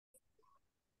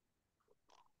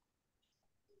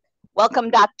Welcome,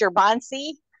 Dr.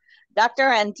 Bonsi. Dr.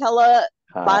 Antela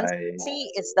Hi. Bonsi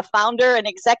is the founder and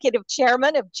executive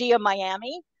chairman of GIA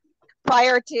Miami.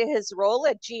 Prior to his role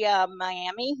at GIA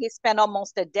Miami, he spent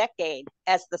almost a decade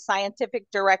as the scientific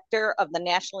director of the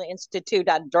National Institute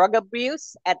on Drug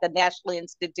Abuse at the National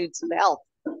Institutes of Health.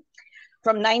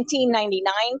 From 1999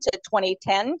 to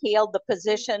 2010, he held the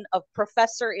position of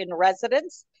professor in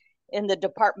residence in the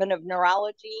Department of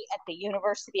Neurology at the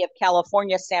University of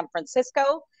California, San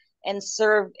Francisco, and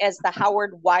served as the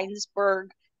Howard Weinsberg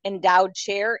Endowed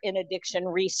Chair in Addiction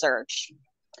Research.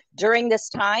 During this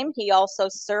time, he also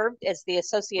served as the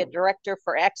Associate Director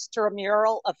for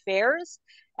Extramural Affairs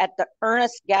at the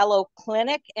Ernest Gallo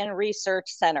Clinic and Research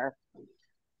Center.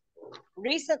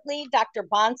 Recently, Dr.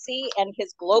 Bonsi and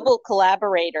his global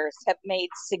collaborators have made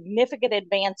significant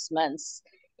advancements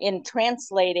in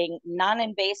translating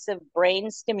non-invasive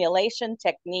brain stimulation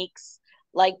techniques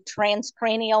like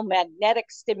transcranial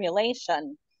magnetic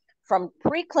stimulation from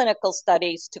preclinical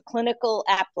studies to clinical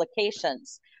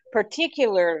applications,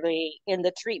 particularly in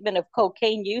the treatment of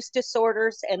cocaine use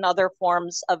disorders and other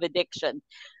forms of addiction.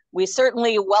 We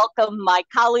certainly welcome my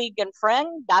colleague and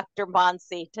friend, Dr.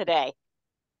 Bonsi, today.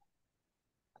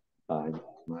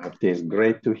 Marty, it's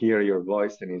great to hear your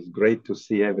voice and it's great to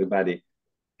see everybody.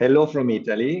 Hello from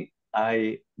Italy.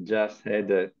 I just had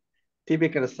a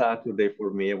typical Saturday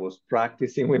for me. I was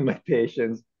practicing with my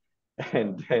patients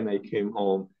and then I came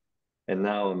home and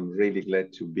now I'm really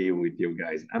glad to be with you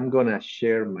guys. I'm gonna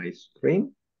share my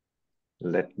screen.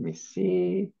 Let me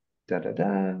see.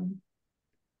 Da-da-da.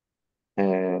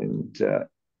 And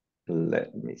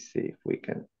let me see if we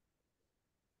can.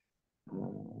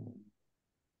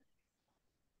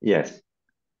 Yes.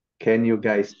 Can you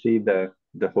guys see the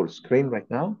whole screen right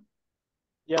now?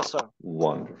 Yes, sir.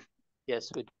 Wonderful.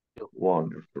 Yes, we do.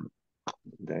 Wonderful.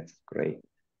 That's great.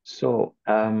 So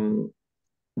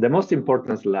the most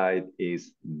important slide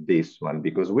is this one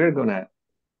because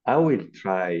I will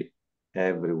try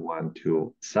everyone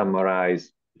to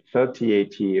summarize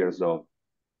 38 years of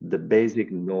the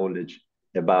basic knowledge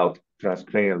about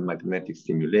transcranial magnetic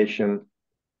stimulation.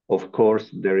 Of course,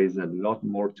 there is a lot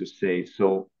more to say.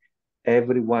 So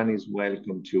everyone is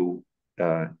welcome to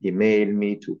email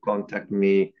me, to contact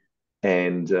me.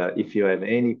 And if you have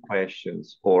any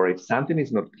questions or if something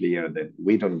is not clear that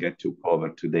we don't get to cover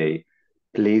today,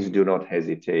 please do not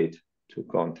hesitate to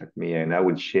contact me and I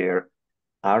will share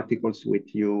articles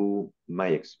with you, my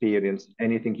experience,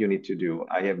 anything you need to do.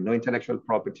 I have no intellectual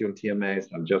property on TMS.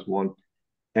 I just want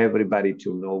everybody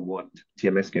to know what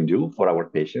TMS can do for our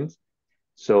patients.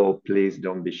 So please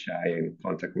don't be shy and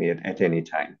contact me at any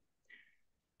time.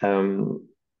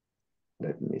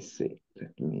 Let me see.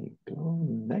 Let me go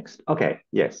next. Okay,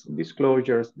 yes,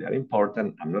 disclosures, they're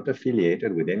important. I'm not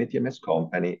affiliated with any TMS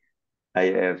company.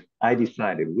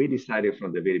 We decided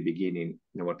from the very beginning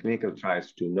in our clinical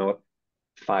trials to not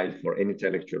file for any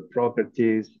intellectual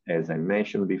properties. As I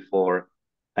mentioned before,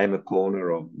 I'm a co-owner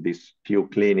of these few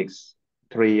clinics.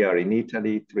 3 are in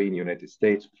Italy, 3 in the United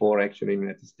States, 4 actually in the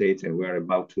United States, and we're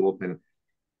about to open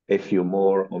a few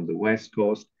more on the West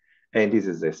Coast. And this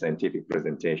is a scientific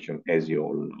presentation, as you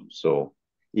all know. So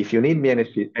if you need me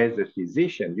as a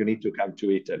physician, you need to come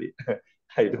to Italy.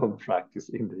 I don't practice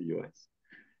in the US.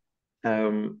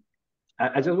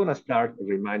 I just want to start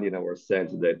reminding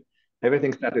ourselves that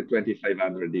everything started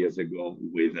 2,500 years ago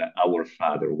with our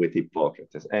father, with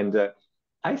Hippocrates. And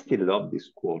I still love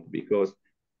this quote because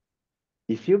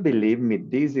if you believe me,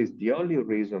 this is the only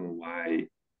reason why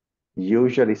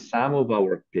usually some of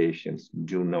our patients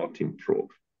do not improve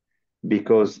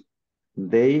because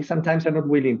they sometimes are not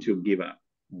willing to give up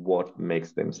what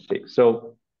makes them sick.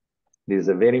 So this is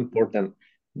a very important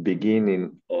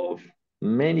beginning of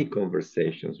many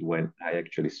conversations when I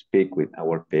actually speak with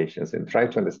our patients and try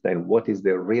to understand what is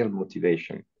their real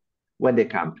motivation when they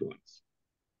come to us.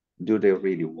 Do they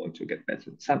really want to get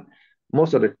better?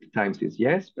 Most of the times it's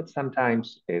yes, but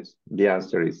sometimes the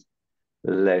answer is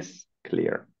less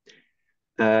clear.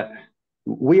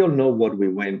 We all know what we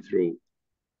went through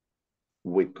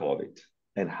with COVID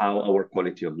and how our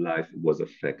quality of life was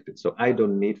affected. So I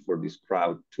don't need for this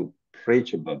crowd to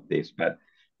preach about this, but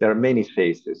there are many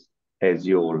faces, as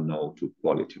you all know, to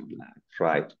quality of life,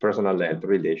 right? Personal health,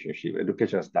 relationship,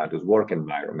 educational status, work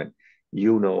environment.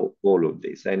 You know all of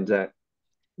this. And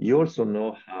you also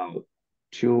know how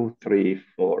 2, 3,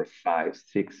 4, 5,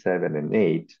 6, 7, and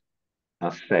 8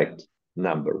 affect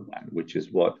number 1, which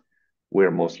is what we're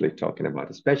mostly talking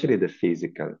about, especially the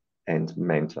physical and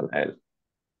mental health.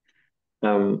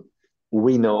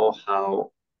 We know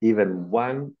how even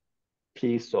one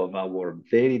piece of our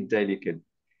very delicate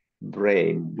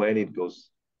brain, when it goes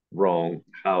wrong,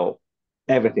 how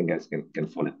everything else can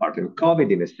fall apart. And COVID,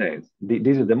 in a sense,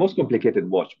 this is the most complicated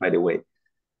watch, by the way,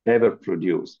 ever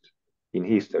produced in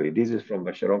history. This is from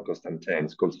Vacheron Constantin.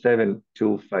 It's called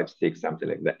 7256, something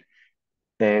like that.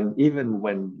 And even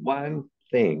when one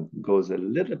thing goes a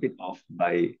little bit off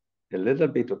by a little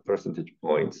bit of percentage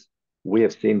points, we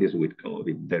have seen this with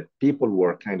COVID, that people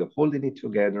were kind of holding it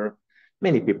together,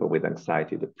 many people with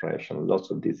anxiety, depression, lots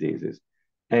of diseases.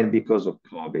 And because of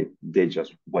COVID, they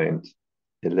just went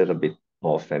a little bit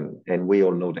off, and we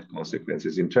all know the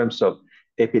consequences in terms of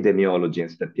epidemiology and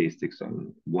statistics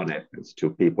on what happens to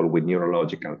people with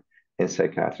neurological and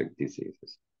psychiatric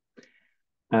diseases.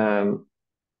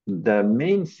 The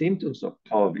main symptoms of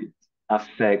COVID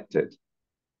affected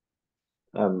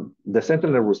the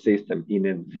central nervous system in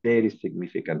a very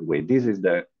significant way. This is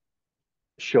the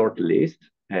short list.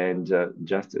 And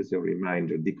just as a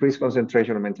reminder, decreased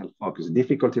concentration and mental focus,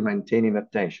 difficulty maintaining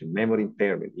attention, memory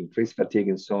impairment, increased fatigue,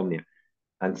 insomnia,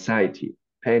 anxiety,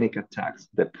 panic attacks,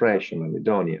 depression,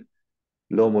 anhedonia,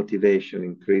 low motivation,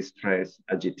 increased stress,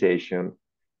 agitation,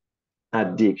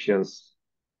 addictions.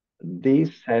 This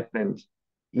happened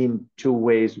in two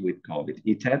ways with COVID.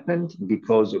 It happened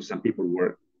because of some people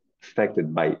were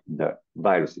affected by the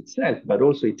virus itself, but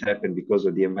also it happened because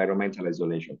of the environmental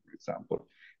isolation, for example,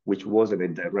 which wasn't a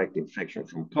direct infection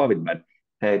from COVID, but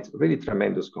had really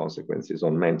tremendous consequences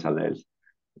on mental health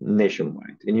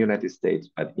nationwide, in the United States,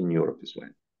 but in Europe as well.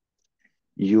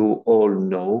 You all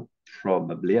know,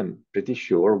 probably, I'm pretty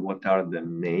sure, what are the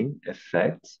main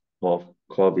effects of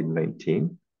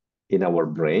COVID-19 in our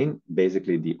brain.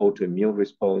 Basically, the autoimmune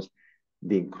response,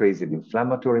 the increase in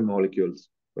inflammatory molecules,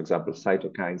 for example,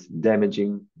 cytokines,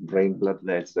 damaging brain blood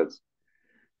vessels.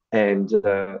 And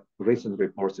recent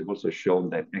reports have also shown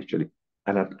that actually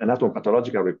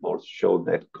anatomopathological reports show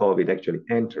that COVID actually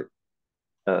entered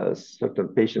certain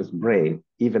patients' brain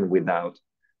even without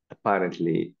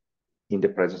apparently in the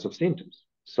presence of symptoms.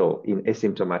 So in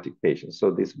asymptomatic patients.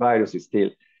 So this virus is still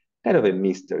kind of a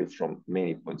mystery from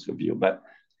many points of view. But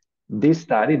this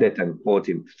study that I'm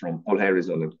quoting from Paul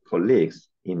Harrison and colleagues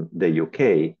in the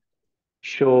UK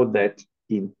showed that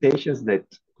in patients that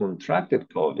contracted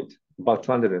COVID, about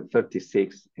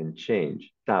 236 and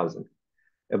change thousand,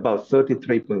 about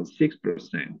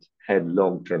 33.6% had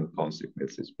long-term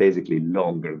consequences, basically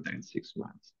longer than 6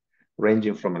 months,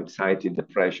 ranging from anxiety,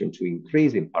 depression to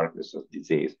increasing Parkinson's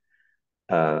disease,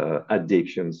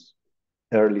 addictions,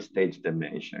 early stage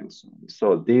dementia, and so on.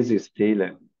 So this is still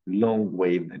a long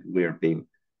wave that we're being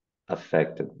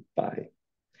affected by.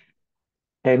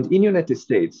 And in the United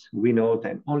States, we know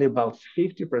that only about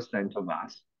 50% of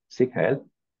us seek help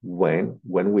when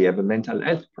we have a mental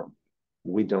health problem.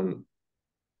 We don't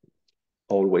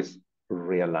always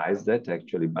realize that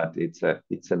actually, but it's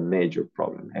a major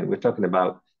problem. And we're talking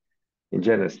about, in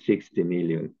general, 60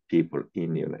 million people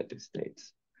in the United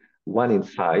States. 1 in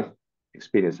 5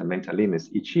 experience a mental illness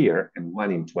each year, and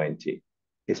 1 in 20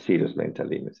 a serious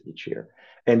mental illness each year.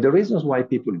 And the reasons why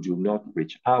people do not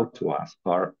reach out to us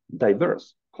are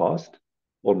diverse. Cost,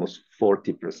 almost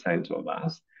 40% of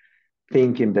us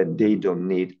thinking that they don't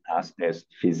need us as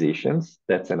physicians.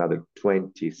 That's another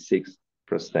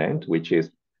 26%, which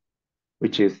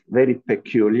is very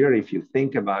peculiar if you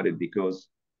think about it, because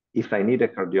if I need a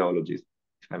cardiologist,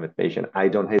 if I'm a patient, I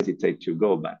don't hesitate to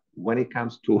go. But when it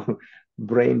comes to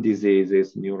brain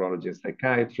diseases, neurology, and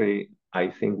psychiatry, I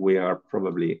think we are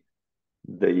probably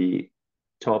the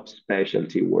top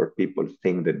specialty where people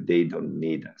think that they don't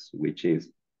need us, which is,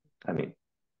 I mean,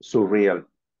 surreal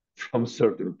from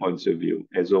certain points of view,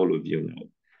 as all of you know.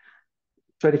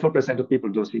 24% of people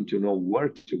don't seem to know where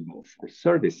to go for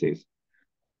services.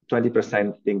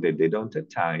 20% think that they don't have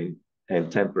time, and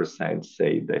 10%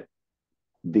 say that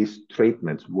these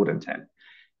treatments wouldn't help.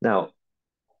 Now,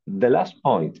 the last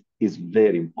point is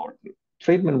very important.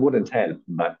 Treatment wouldn't help,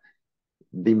 but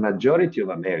the majority of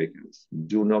Americans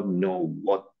do not know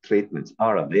what treatments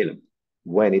are available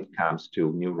when it comes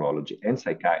to neurology and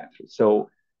psychiatry. So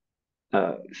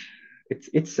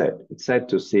it's sad. It's sad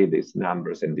to see these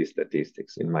numbers and these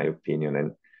statistics, in my opinion.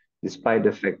 And despite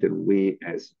the fact that we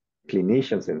as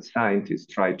clinicians and scientists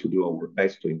try to do our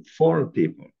best to inform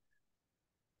people,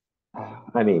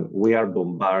 I mean, we are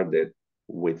bombarded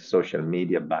with social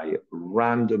media by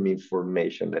random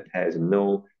information that has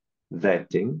no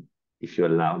vetting, if you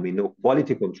allow me, no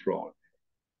quality control.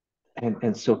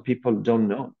 And so people don't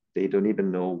know. They don't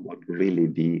even know what really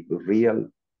the real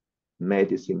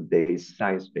medicine-based,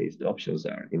 science-based options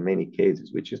are in many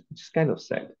cases, which is kind of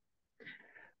sad.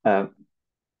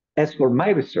 As for my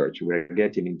research, we're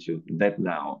getting into that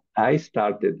now. I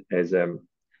started as a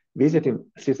visiting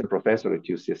assistant professor at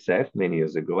UCSF many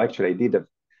years ago. Actually, I did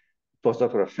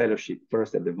postdoctoral fellowship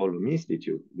first at the Volume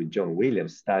Institute with John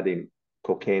Williams, studying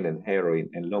cocaine and heroin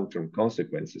and long-term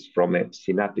consequences from a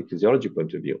synaptic physiology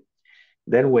point of view.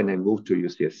 Then when I moved to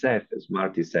UCSF, as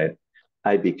Marty said,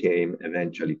 I became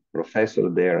eventually professor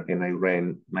there, and I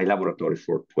ran my laboratory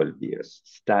for 12 years,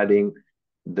 studying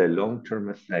the long-term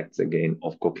effects, again,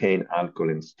 of cocaine, alcohol,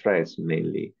 and stress,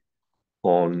 mainly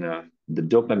on the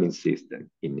dopamine system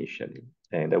initially.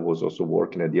 And I was also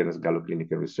working at the Ernest Gallo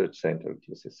Clinical Research Center at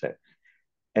UCSF.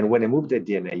 And when I moved at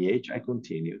the NIH, I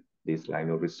continued this line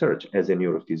of research as a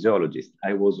neurophysiologist.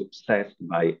 I was obsessed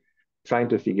by trying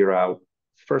to figure out,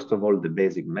 first of all, the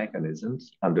basic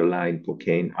mechanisms underlying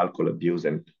cocaine, alcohol abuse,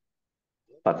 and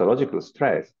pathological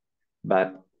stress.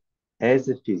 But as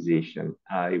a physician,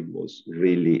 I was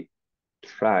really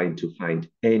trying to find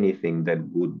anything that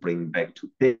would bring back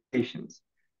to patients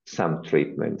some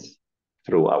treatments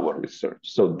through our research.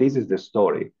 So this is the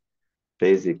story,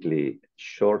 basically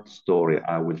short story.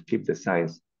 I will keep the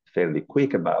science fairly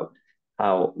quick about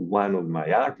how one of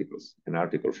my articles, an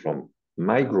article from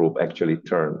my group, actually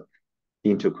turned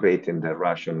into creating the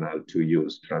rationale to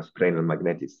use transcranial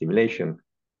magnetic stimulation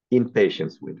in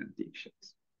patients with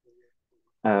addictions.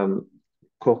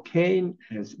 Cocaine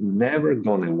has never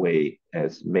gone away,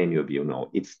 as many of you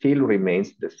know. It still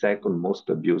remains the second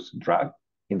most abused drug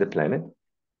in the planet,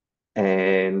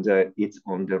 and it's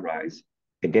on the rise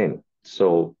again.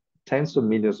 So tens of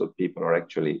millions of people are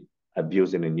actually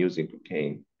abusing and using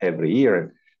cocaine every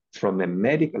year. From a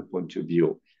medical point of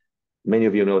view, many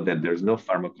of you know that there's no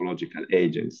pharmacological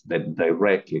agents that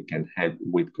directly can help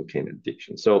with cocaine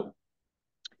addiction. So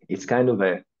it's kind of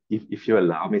a, if you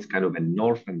allow me, it's kind of an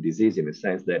orphan disease in the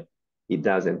sense that it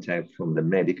doesn't have, from the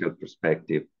medical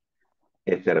perspective,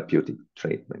 a therapeutic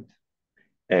treatment.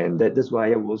 And that's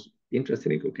why I was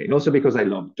interested in cocaine. Also because I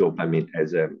love dopamine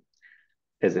as a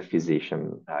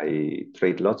physician. I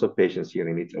treat lots of patients here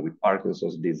in Italy with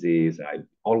Parkinson's disease. I've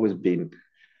always been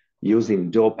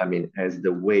using dopamine as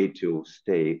the way to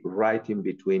stay right in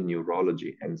between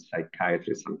neurology and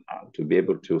psychiatry somehow, to be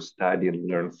able to study and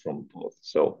learn from both.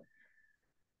 So,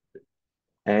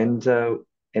 and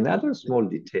another small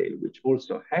detail, which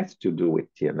also has to do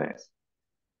with TMS,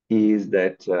 is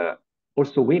that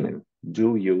also women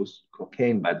do use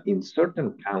cocaine, but in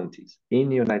certain counties in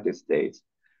the United States,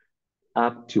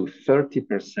 up to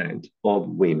 30% of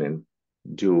women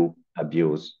do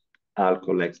abuse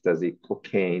alcohol, ecstasy,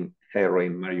 cocaine,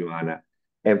 heroin, marijuana,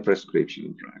 and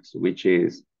prescription drugs, which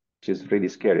is really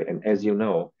scary. And as you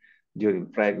know,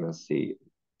 during pregnancy,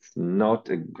 it's not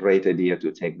a great idea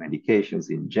to take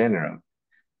medications in general,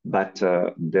 but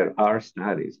there are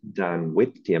studies done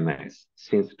with TMS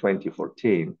since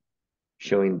 2014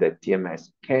 showing that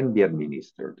TMS can be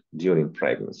administered during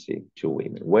pregnancy to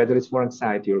women, whether it's for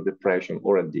anxiety or depression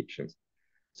or addictions.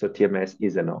 So TMS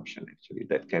is an option, actually,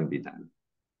 that can be done.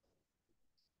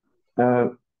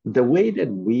 The way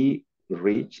that we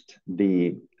reached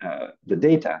the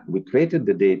data, we created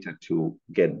the data to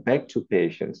get back to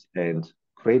patients and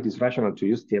create this rationale to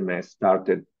use TMS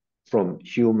started from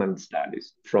human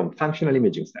studies, from functional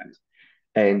imaging studies.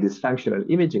 And these functional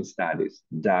imaging studies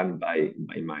done by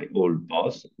my old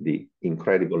boss, the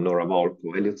incredible Nora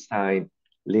Volko, Elliot Stein,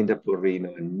 Linda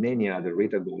Porrino, and many other,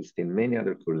 Rita Goldstein, many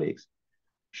other colleagues,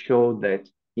 show that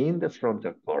in the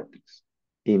frontal cortex,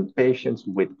 in patients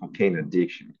with cocaine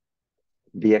addiction,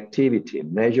 the activity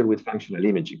measured with functional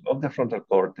imaging of the frontal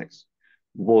cortex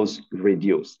was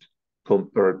reduced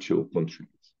compared to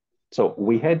controls. So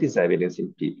we had this evidence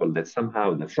in people that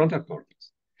somehow the frontal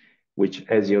cortex, which,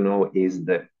 as you know, is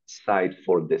the site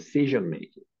for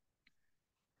decision-making,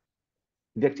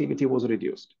 the activity was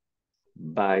reduced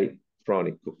by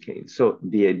chronic cocaine. So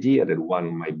the idea that one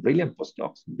of my brilliant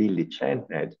postdocs, Billy Chen,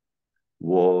 had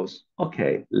was,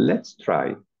 okay, let's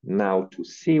try now to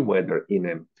see whether in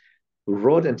a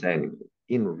rodent animal,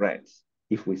 in rats,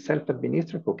 if we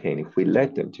self-administer cocaine, if we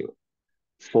let them to,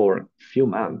 for a few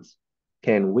months,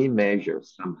 can we measure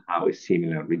somehow a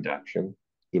similar reduction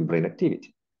in brain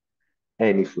activity?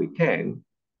 And if we can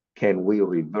we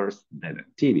reverse that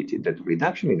activity, that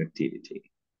reduction in activity,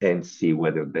 and see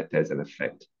whether that has an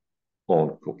effect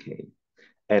on cocaine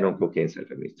and on cocaine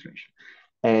self-administration?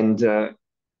 And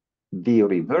the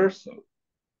reversal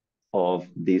of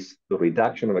this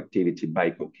reduction of activity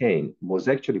by cocaine was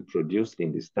actually produced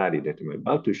in the study that I'm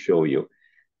about to show you,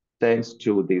 thanks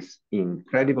to this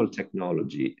incredible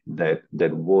technology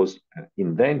that was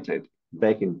invented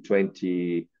back in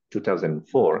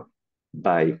 2004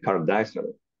 by Carl Deiser,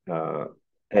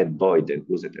 Ed Boyden,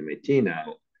 who's at MIT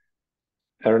now,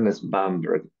 Ernest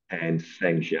Bamberg, and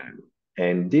Feng Zhang.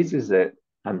 And this is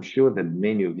I'm sure that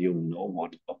many of you know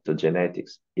what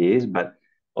optogenetics is, but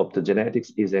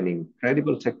Optogenetics is an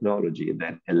incredible technology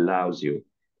that allows you,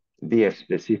 via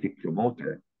specific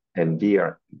promoter and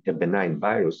via a benign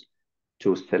virus,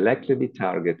 to selectively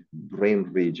target brain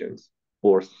regions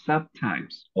or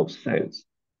subtypes of cells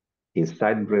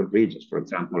inside brain regions. For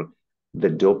example, the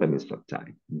dopamine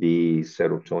subtype, the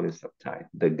serotonin subtype,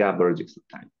 the GABAergic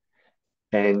subtype.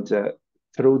 And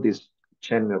through these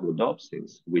channel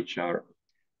rhodopsins, which are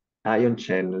ion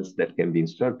channels that can be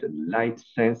inserted,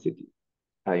 light-sensitive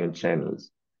ion channels,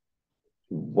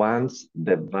 once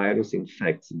the virus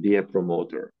infects via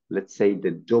promoter, let's say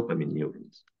the dopamine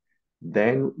neurons,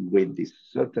 then with this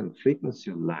certain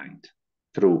frequency of light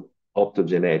through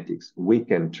optogenetics, we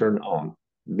can turn on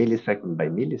millisecond by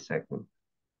millisecond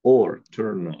or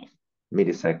turn off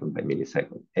millisecond by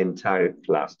millisecond entire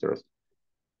clusters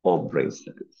of brain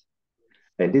cells.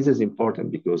 And this is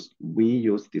important because we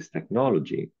use this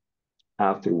technology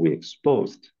after we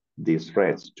exposed these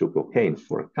rats to cocaine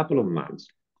for a couple of months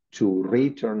to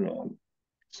return on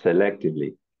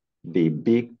selectively the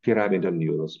big pyramidal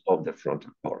neurons of the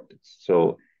frontal cortex.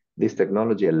 So this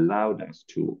technology allowed us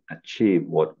to achieve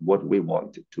what we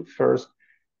wanted to first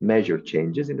measure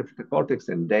changes in the frontal cortex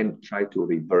and then try to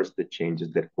reverse the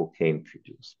changes that cocaine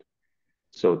produced.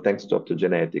 So thanks to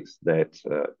optogenetics, that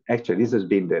actually this has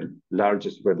been the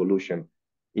largest revolution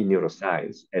in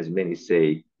neuroscience, as many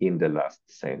say, in the last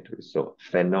century. So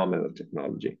phenomenal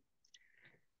technology.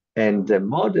 And the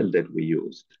model that we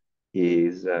used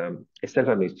is a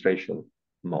self-administration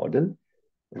model.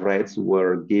 Rats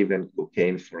were given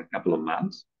cocaine for a couple of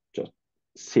months, just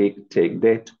take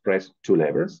that, press two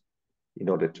levers in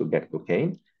order to get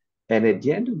cocaine. And at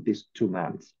the end of these 2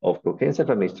 months of cocaine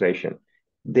self-administration,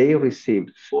 they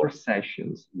received 4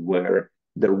 sessions where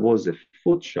there was a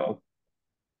food shock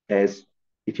as,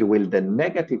 if you will, the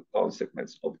negative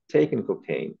consequence of taking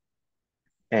cocaine.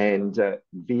 And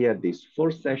via these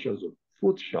 4 sessions of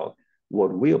food shock,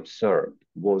 what we observed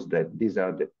was that these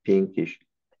are the pinkish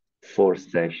 4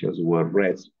 sessions where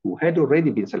rats who had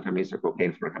already been self-administered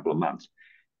cocaine for a couple of months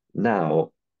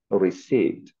now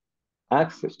received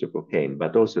access to cocaine,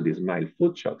 but also these mild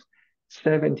food shocks.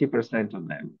 70% of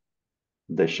them,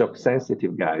 the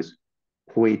shock-sensitive guys,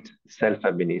 quit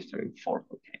self-administering for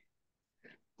cocaine.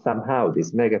 Somehow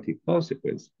this negative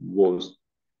consequence was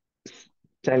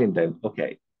telling them,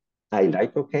 okay, I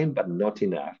like cocaine, but not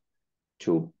enough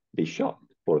to be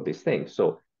shocked for this thing.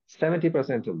 So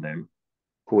 70% of them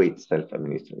quit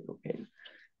self-administering cocaine.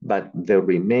 But the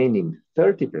remaining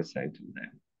 30% of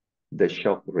them, the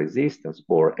shock resistance,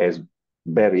 or as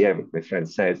Barry Evans, my friend,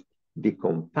 says, the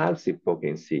compulsive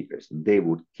cocaine seekers, they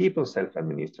would keep on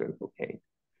self-administering cocaine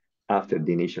after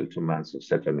the initial 2 months of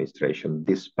self-administration,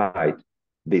 despite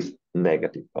this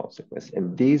negative consequence.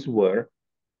 And these were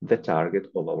the target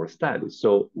of our study.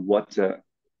 So what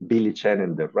Billy Chen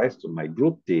and the rest of my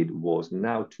group did was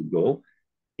now to go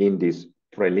in this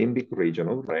prelimbic region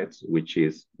of rats, which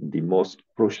is the most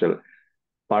crucial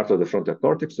part of the frontal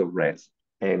cortex of rats,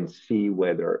 and see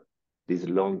whether this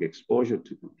long exposure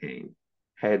to cocaine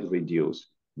had reduced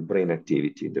brain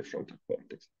activity in the frontal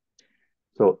cortex.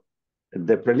 So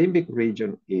the prelimbic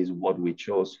region is what we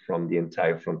chose from the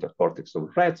entire frontal cortex of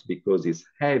rats because it's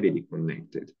heavily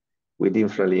connected with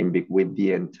infralimbic, with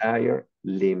the entire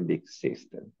limbic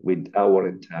system, with our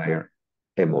entire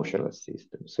emotional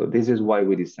system. So this is why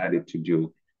we decided to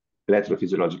do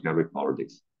electrophysiological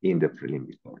recordings in the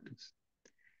prelimbic cortex.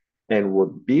 And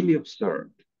what Billy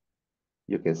observed,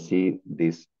 you can see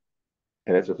this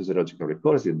electrophysiological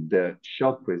recordings, the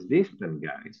shock-resistant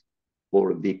guys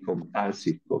or the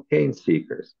compulsive cocaine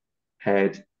seekers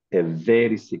had a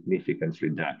very significant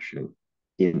reduction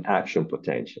in action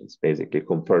potentials, basically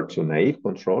compared to naive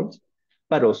controls,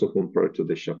 but also compared to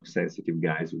the shock-sensitive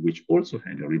guys, which also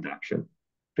had a reduction,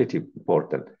 pretty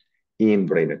important, in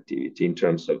brain activity in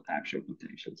terms of action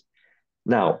potentials.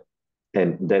 Now,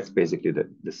 and that's basically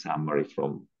the summary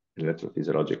from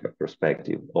electrophysiological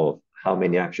perspective of how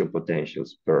many action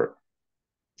potentials per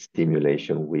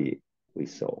stimulation we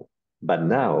saw. But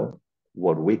now,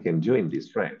 what we can do in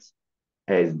these rats,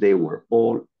 as they were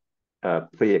all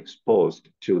pre-exposed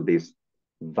to this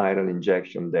viral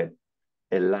injection that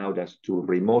allowed us to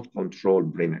remote control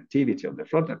brain activity of the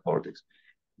frontal cortex,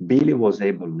 Billy was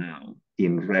able now,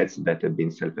 in rats that have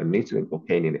been self-administering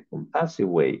cocaine in a compulsive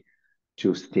way,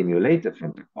 to stimulate the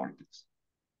frontal cortex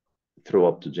through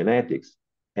optogenetics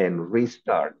and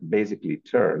restart, basically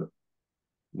turn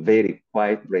very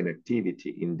quiet brain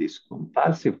activity in these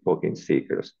compulsive cocaine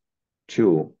seekers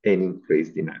to an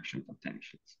increased in action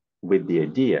potentials, with the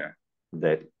idea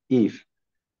that if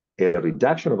a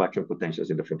reduction of action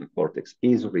potentials in the frontal cortex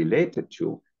is related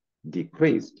to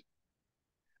decreased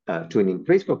to an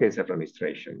increased cocaine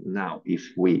self-administration. Now,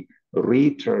 if we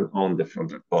return on the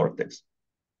frontal cortex,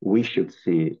 we should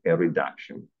see a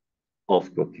reduction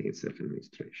of cocaine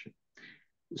self-administration.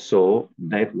 So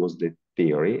that was the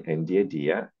theory and the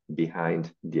idea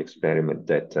behind the experiment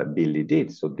that Billy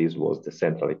did. So this was the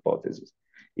central hypothesis.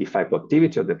 If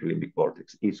hypoactivity of the prelimbic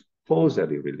cortex is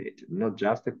causally related, not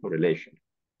just a correlation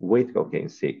with cocaine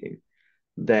seeking,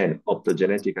 then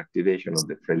optogenetic activation of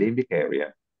the prelimbic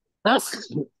area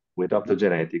with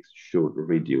optogenetics should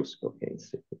reduce cocaine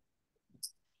seeking.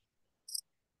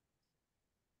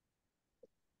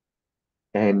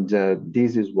 And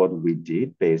this is what we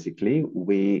did, basically.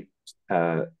 We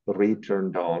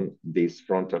returned on this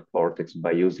frontal cortex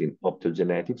by using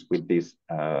optogenetics with this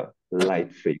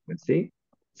light frequency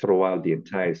throughout the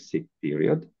entire seek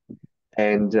period.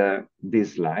 And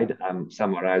this slide, I'm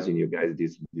summarizing you guys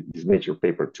this Nature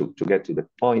paper to get to the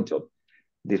point of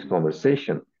this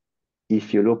conversation.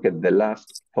 If you look at the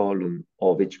last column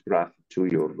of each graph to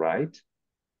your right,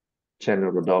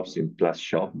 channelrhodopsin plus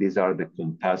shock, these are the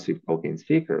compulsive cocaine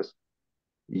seekers.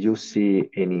 You see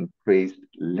an increased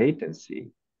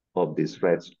latency of these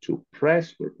rats to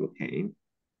press for cocaine.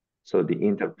 So the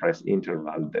interpress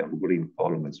interval, the green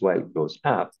column as well, goes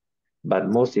up. But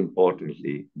most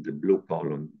importantly, the blue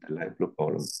column, the light blue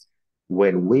column,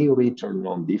 when we return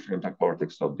on the frontal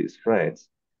cortex of these rats,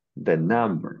 the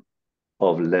number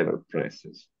of lever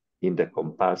presses in the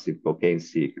compulsive cocaine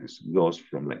seekers goes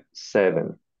from like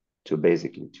 7 to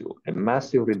basically 2, a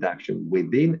massive reduction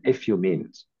within a few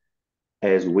minutes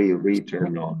as we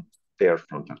return on their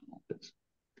frontal cortex.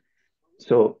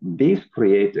 So this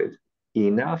created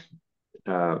enough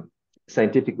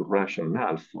scientific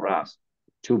rationale for us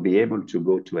to be able to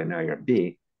go to an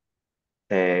IRB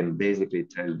and basically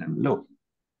tell them, look,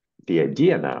 the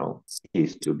idea now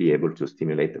is to be able to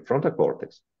stimulate the frontal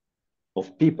cortex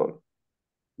of people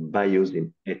by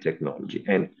using a technology.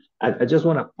 And I just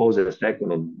want to pause a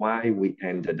second on why we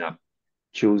ended up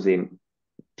choosing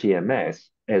TMS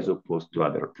as opposed to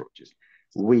other approaches.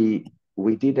 We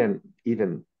didn't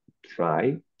even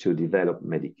try to develop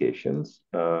medications.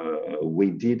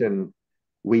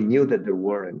 We knew that there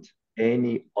weren't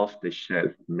any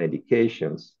off-the-shelf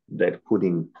medications that could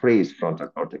increase frontal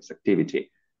cortex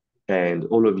activity. And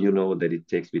all of you know that it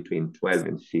takes between 12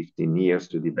 and 15 years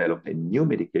to develop a new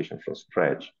medication from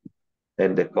scratch.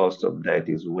 And the cost of that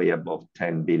is way above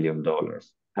 $10 billion,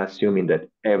 assuming that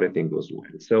everything goes well.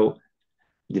 So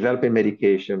developing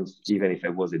medications, even if I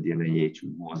was at the NIH,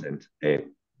 wasn't a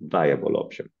viable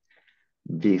option.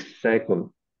 The second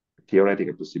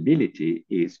theoretical possibility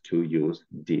is to use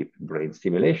deep brain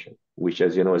stimulation, which,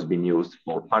 as you know, has been used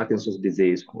for Parkinson's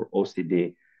disease, for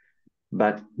OCD.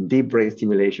 But deep brain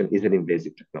stimulation is an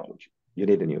invasive technology. You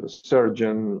need a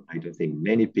neurosurgeon. I don't think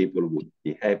many people would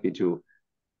be happy to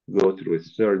go through a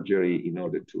surgery in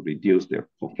order to reduce their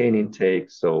cocaine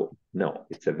intake. So no,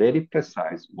 it's a very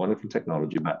precise, wonderful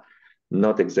technology, but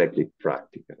not exactly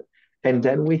practical. And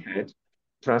then we had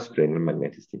transcranial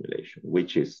magnetic stimulation,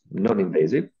 which is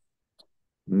non-invasive,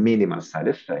 minimal side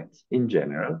effects in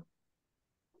general.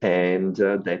 And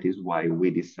that is why we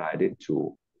decided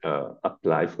to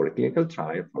apply for a clinical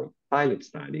trial, for a pilot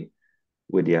study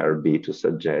with the IRB to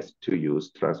suggest to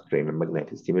use transcranial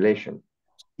magnetic stimulation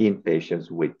in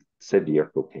patients with severe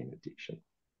cocaine addiction.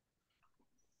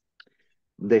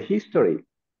 The history,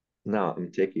 now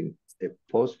I'm taking a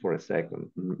pause for a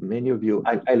second. Many of you,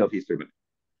 I love history, but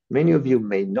many of you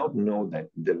may not know that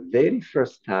the very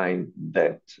first time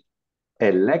that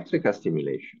electrical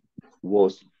stimulation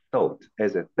was thought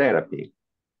as a therapy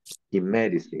in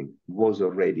medicine was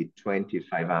already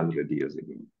 2,500 years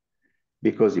ago,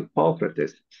 because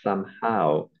Hippocrates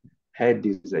somehow had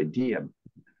this idea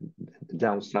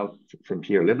down south from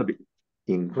here a little bit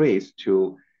in Greece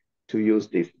to use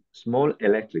this small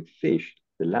electric fish,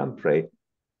 the lamprey,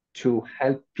 to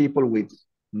help people with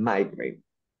migraine,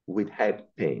 with head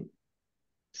pain.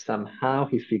 Somehow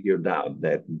he figured out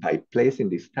that by placing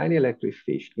this tiny electric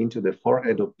fish into the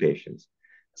forehead of patients,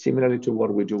 similarly to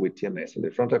what we do with TMS in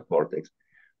the frontal cortex,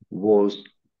 was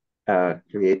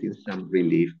creating some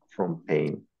relief from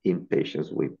pain in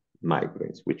patients with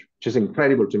migraines, which is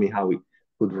incredible to me how we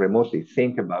could remotely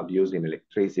think about using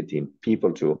electricity in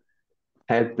people to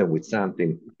help them with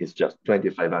something. It's just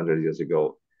 2,500 years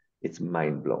ago. It's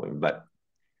mind-blowing. But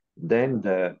then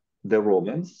the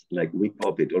Romans, like, we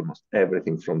copied almost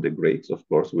everything from the Greeks, of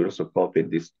course. We also copied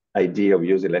this idea of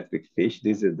using electric fish.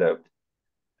 This is the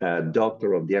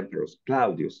doctor of the Emperor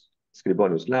Claudius,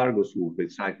 Scribonius Largus, who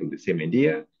recycled the same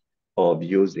idea of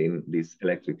using this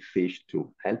electric fish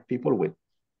to help people with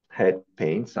head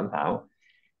pain somehow.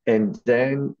 And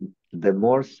then the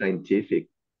more scientific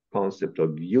concept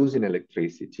of using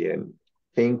electricity and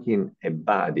thinking a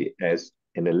body as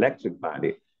an electric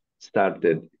body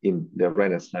started in the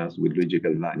Renaissance with Luigi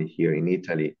Galvani here in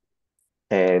Italy.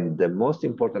 And the most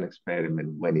important experiment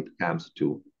when it comes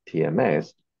to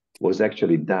TMS was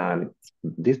actually done.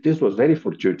 This was very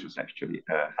fortuitous, actually.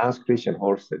 Hans Christian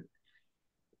Ørsted,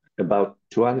 about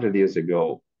 200 years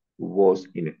ago, was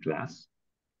in a class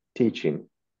teaching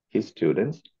his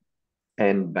students,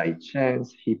 and by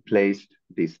chance, he placed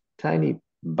this tiny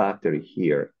battery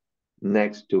here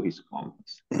next to his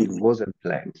compass. It wasn't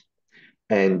planned.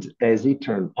 And as he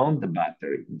turned on the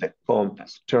battery, the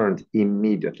compass turned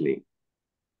immediately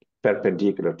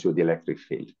perpendicular to the electric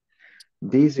field.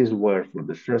 This is where, for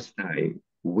the first time,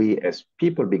 we as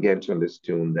people began to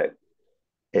understand that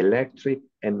electric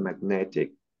and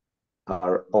magnetic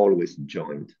are always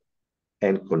joined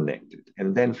and connected.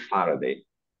 And then Faraday,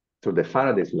 through the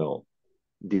Faraday's law,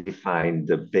 defined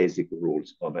the basic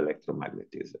rules of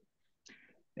electromagnetism.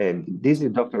 And this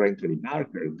is Dr. Anthony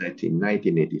Barker that in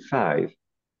 1985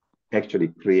 actually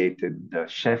created the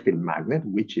Sheffield magnet,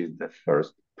 which is the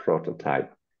first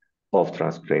prototype of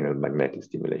transcranial magnetic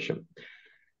stimulation.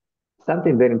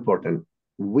 Something very important,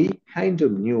 we kind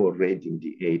of knew already in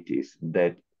the 80s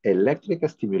that electrical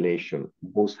stimulation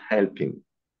was helping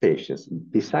patients,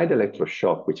 beside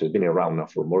electroshock, which has been around now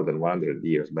for more than 100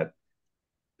 years, but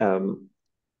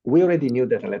we already knew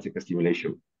that electrical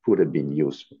stimulation could have been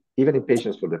useful, even in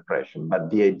patients for depression.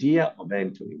 But the idea of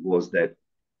Anthony was that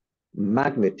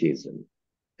magnetism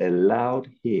allowed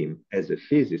him as a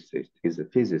physicist,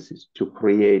 to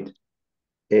create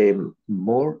a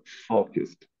more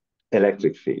focused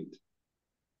electric field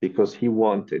because he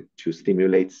wanted to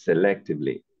stimulate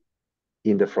selectively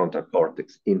in the frontal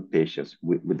cortex in patients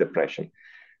with depression.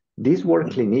 These were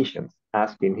clinicians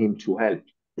asking him to help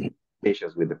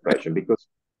patients with depression because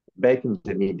back in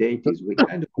the mid-80s, we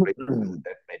kind of knew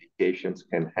that medications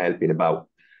can help in about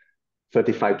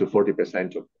 35 to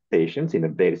 40% of patients in a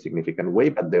very significant way,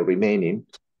 but the remaining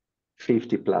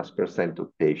 50+%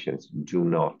 of patients do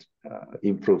not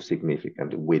improve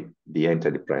significantly with the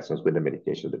antidepressants, with the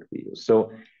medication that we use.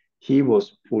 So he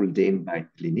was pulled in by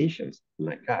clinicians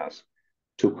like us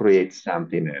to create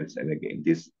something else. And again,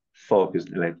 this focused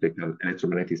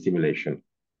electromagnetic stimulation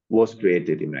was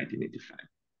created in 1985.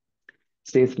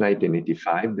 Since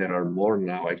 1985, there are more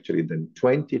now actually than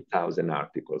 20,000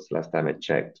 articles, last time I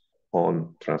checked,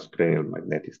 on transcranial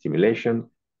magnetic stimulation.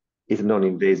 It's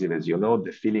non-invasive, as you know.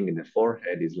 The feeling in the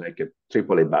forehead is like a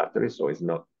AAA battery, so it's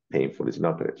not painful, it's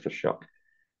not electroshock.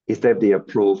 It's FDA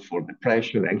approved for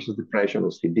depression, anxious depression,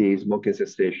 OCD, smoking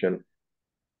cessation.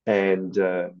 And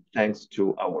thanks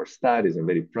to our studies, I'm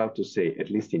very proud to say, at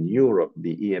least in Europe,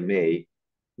 the EMA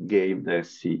gave the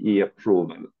CE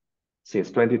approval since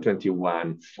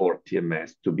 2021 for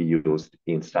TMS to be used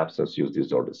in substance use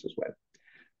disorders as well.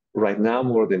 Right now,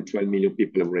 more than 12 million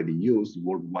people already use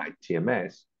worldwide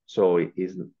TMS. So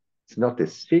it's not a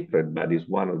secret, but it's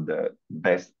one of the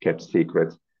best kept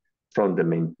secrets from the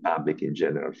main public in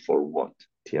general for what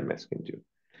TMS can do.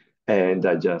 And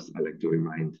I like to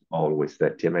remind always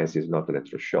that TMS is not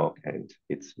electroshock, and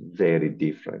it's very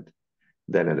different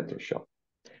than electroshock.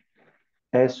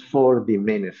 As for the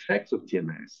main effects of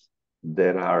TMS,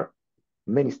 there are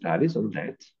many studies on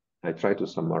that. I try to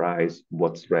summarize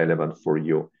what's relevant for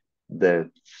you.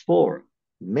 The 4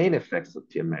 main effects of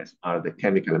TMS are the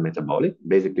chemical and metabolic,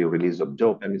 basically release of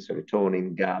dopamine,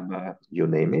 serotonin, GABA, you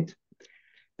name it.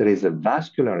 There is a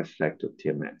vascular effect of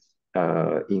TMS,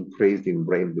 increased in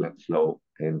brain blood flow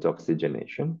and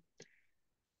oxygenation.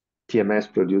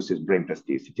 TMS produces brain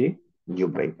plasticity, new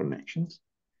brain connections.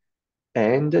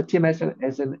 And TMS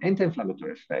has an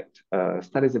anti-inflammatory effect.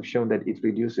 Studies have shown that it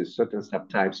reduces certain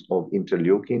subtypes of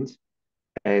interleukins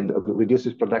and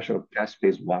reduces production of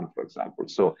caspase-1, for example.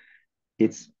 So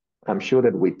I'm sure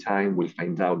that with time we'll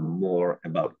find out more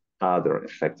about other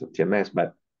effects of TMS,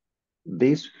 but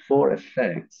these 4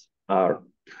 effects are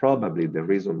probably the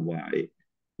reason why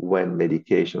when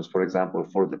medications, for example,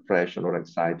 for depression or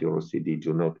anxiety or OCD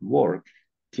do not work,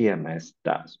 TMS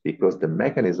does, because the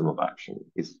mechanism of action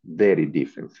is very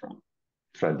different from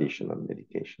traditional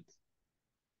medications.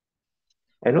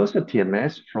 And also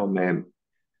TMS from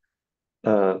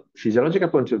a physiological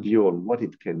point of view on what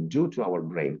it can do to our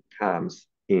brain comes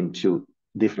into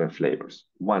different flavors.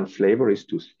 One flavor is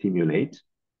to stimulate,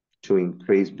 to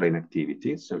increase brain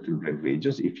activity in certain brain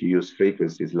regions. If you use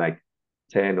frequencies like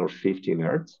 10 or 15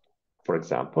 hertz, for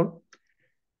example,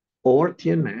 or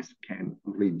TMS can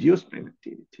reduce brain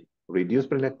activity. Reduce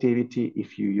brain activity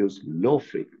if you use low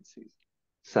frequencies,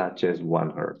 such as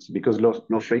 1 hertz. Because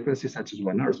low frequencies such as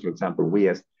 1 hertz, for example, we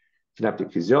as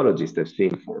synaptic physiologists have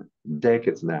seen for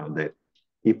decades now that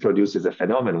it produces a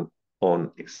phenomenon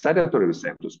on excitatory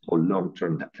receptors called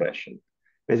long-term depression,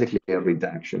 basically a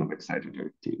reduction of excitatory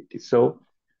activity. So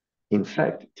in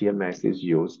fact, TMS is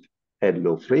used at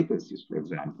low frequencies, for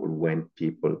example, when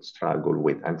people struggle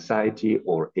with anxiety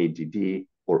or ADD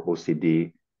or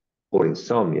OCD or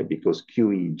insomnia, because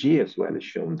QEEG as well has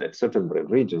shown that certain brain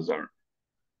regions are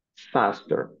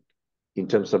faster in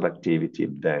terms of activity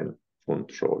than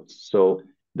controls. So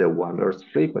the 1 Hz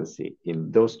frequency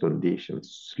in those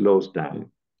conditions slows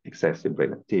down excessive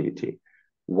brain activity,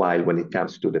 while when it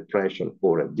comes to depression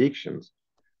or addictions,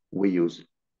 we use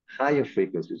higher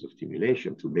frequencies of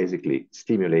stimulation to basically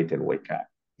stimulate and wake up,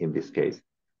 in this case,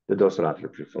 the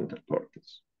dorsolateral prefrontal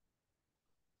cortex.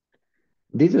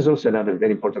 This is also another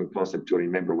very important concept to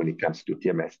remember when it comes to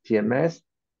TMS. TMS,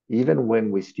 even when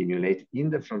we stimulate in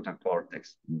the frontal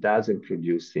cortex, doesn't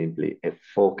produce simply a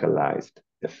focalized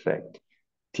effect.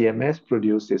 TMS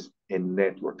produces a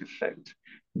network effect.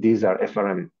 These are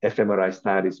fMRI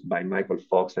studies by Michael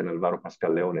Fox and Alvaro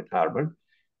Pascal-Leon at Harvard.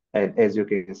 And as you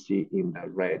can see in the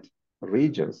red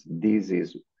regions, this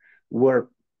is where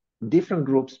different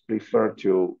groups prefer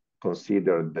to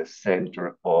consider the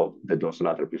center of the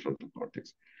dorsolateral prefrontal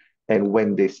cortex. And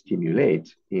when they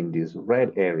stimulate in these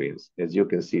red areas, as you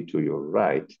can see to your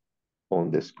right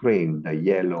on the screen, the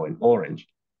yellow and orange,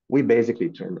 we basically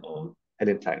turn on an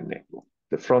entire network.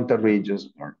 The frontal regions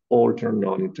are all turned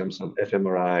on in terms of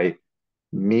fMRI,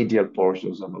 medial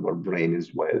portions of our brain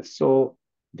as well. So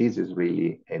this is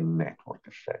really a network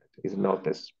effect. It's not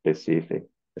a specific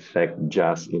effect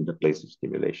just in the place of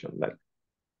stimulation, like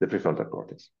the prefrontal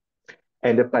cortex.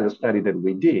 And the pilot study that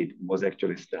we did was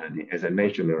actually a study, as I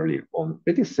mentioned earlier, on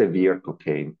pretty severe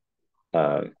cocaine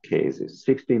cases,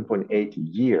 16.8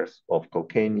 years of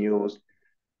cocaine use,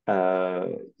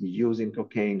 using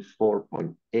cocaine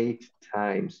 4.8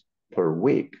 times per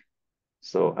week.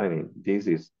 So, I mean, this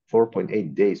is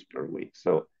 4.8 days per week.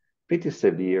 So pretty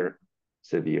severe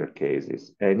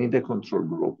cases. And in the control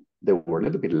group, they were a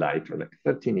little bit lighter, like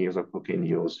 13 years of cocaine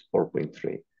use,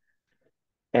 4.3.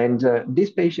 And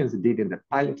these patients did in the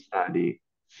pilot study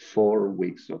 4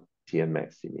 weeks of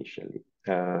TMS initially.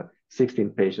 16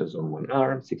 patients on one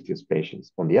arm, 16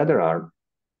 patients on the other arm.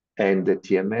 And the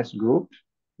TMS group,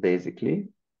 basically,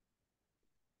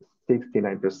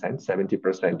 69%,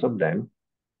 70% of them,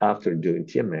 after doing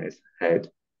TMS,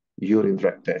 had urine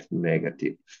drug test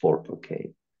negative for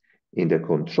cocaine. In the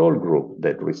control group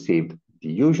that received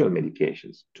the usual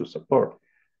medications to support,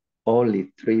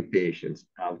 only 3 patients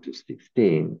out of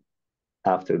 16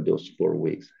 after those 4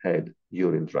 weeks had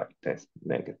urine drug test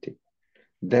negative.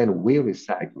 Then we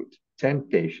recycled 10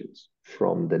 patients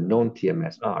from the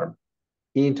non-TMS arm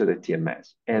into the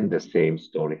TMS, and the same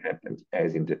story happened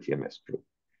as in the TMS group.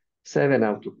 7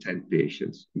 out of 10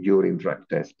 patients urine drug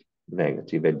test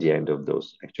negative at the end of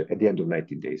those, actually at the end of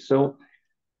 90 days. So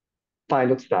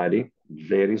pilot study,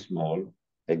 very small,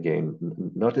 again,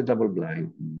 not a double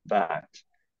blind, but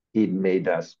it made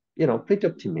us, pretty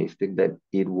optimistic that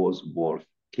it was worth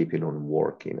keeping on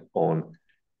working on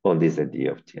this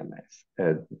idea of TMS.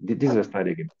 This is a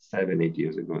study again 7, 8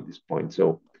 years ago at this point,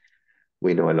 so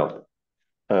we know a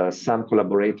lot. Some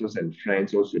collaborators and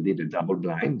friends also did a double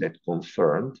blind that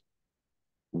confirmed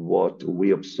what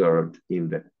we observed in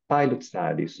the pilot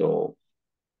study. So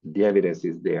the evidence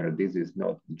is there. This is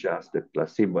not just a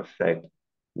placebo effect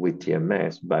with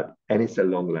TMS, and it's a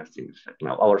long-lasting effect.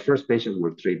 Now, our first patients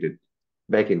were treated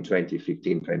back in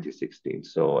 2015, 2016.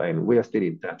 And we are still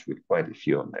in touch with quite a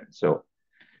few of them. So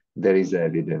there is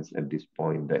evidence at this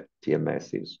point that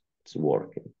TMS is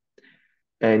working.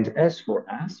 And as for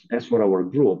us, as for our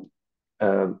group,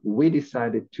 we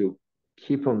decided to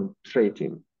keep on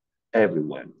treating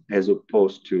everyone as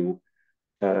opposed to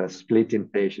splitting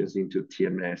patients into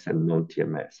TMS and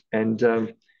non-TMS.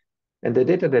 And the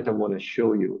data that I want to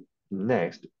show you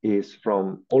next is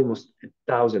from almost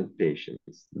 1,000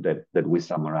 patients that we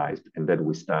summarized and that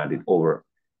we studied over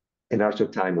an arc of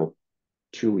time of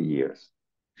 2 years.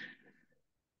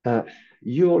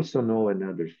 You also know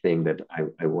another thing that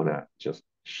I want to just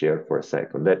share for a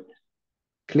second, that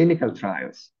clinical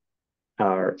trials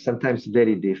are sometimes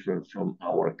very different from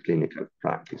our clinical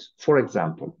practice. For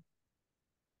example,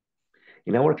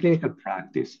 in our clinical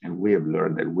practice, and we have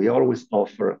learned that we always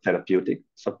offer therapeutic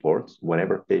supports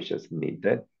whenever patients need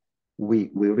that. We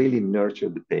really nurture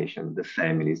the patient, the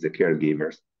families, the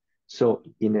caregivers. So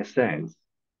in a sense,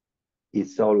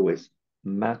 it's always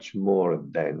much more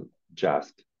than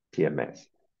just TMS.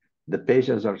 The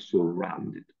patients are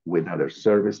surrounded with other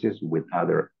services, with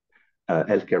other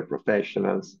healthcare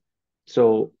professionals.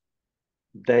 So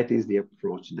that is the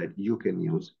approach that you can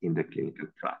use in the clinical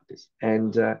practice.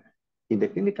 And in the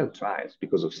clinical trials,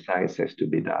 because of science has to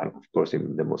be done, of course,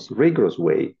 in the most rigorous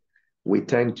way, we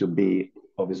tend to be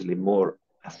obviously more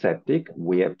aseptic.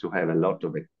 We have to have a lot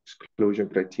of exclusion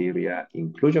criteria,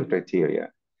 inclusion criteria,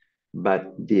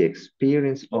 but the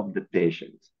experience of the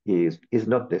patient is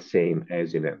not the same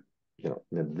as in a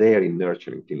very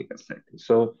nurturing clinical setting.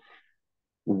 So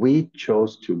we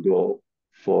chose to go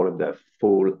for the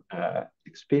full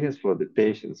experience for the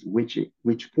patients, which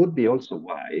could be also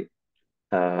why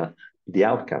the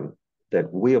outcome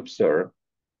that we observe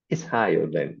is higher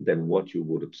than what you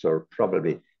would observe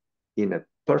probably in a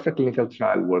perfect clinical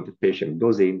trial where the patient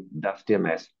goes in, does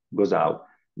TMS, goes out,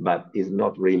 but is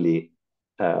not really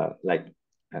like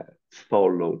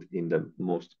followed in the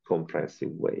most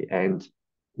comprehensive way. And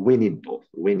we need both.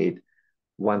 We need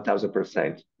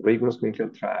 1000% rigorous clinical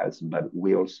trials, but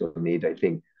we also need, I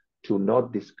think, to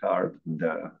not discard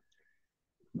the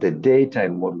data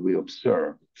and what we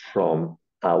observe from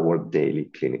our daily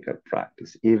clinical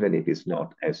practice, even if it's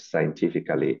not as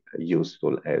scientifically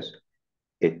useful as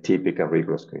a typical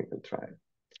rigorous clinical trial.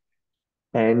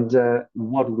 And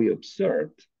what we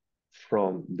observed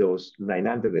from those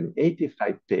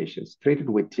 985 patients treated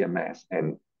with TMS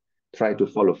and tried to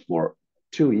follow for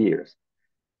 2 years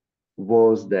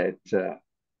was that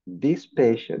these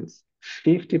patients,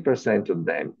 50% of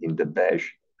them in the beige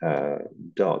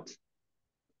dots,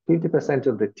 50%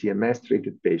 of the TMS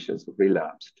treated patients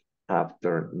relapsed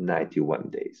after 91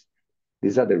 days.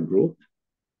 This other group,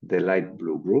 the light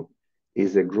blue group,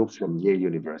 is a group from Yale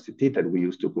University that we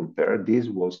used to compare. This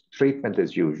was treatment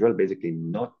as usual, basically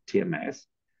not TMS.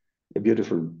 A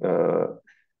beautiful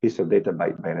piece of data by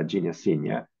Rajini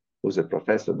Signa, who's a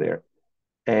professor there.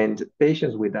 And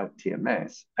patients without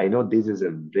TMS, I know this is a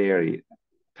very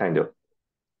kind of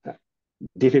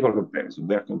difficult comparison.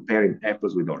 We're comparing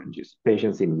apples with oranges.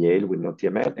 Patients in Yale with no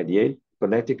TMS at Yale,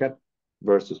 Connecticut,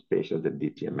 versus patients that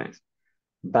did TMS.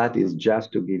 But it's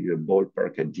just to give you a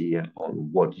ballpark idea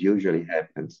on what usually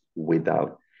happens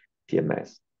without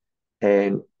TMS.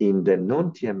 And in the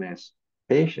non-TMS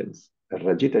patients,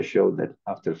 Rajita showed that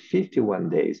after 51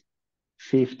 days,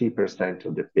 50%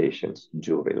 of the patients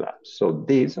do relapse. So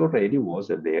this already was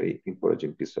a very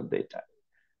encouraging piece of data.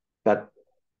 But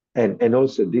and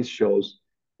also this shows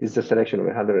is a selection of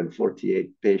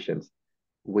 148 patients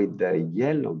with the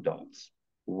yellow dots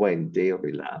when they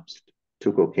relapsed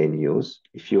to cocaine use.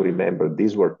 If you remember,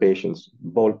 these were patients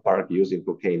ballpark using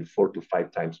cocaine 4 to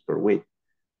 5 times per week.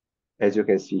 As you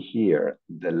can see here,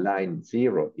 the line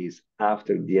 0 is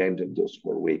after the end of those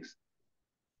 4 weeks.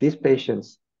 These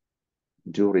patients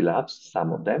do relapse,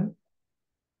 some of them,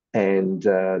 and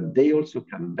they also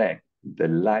come back, the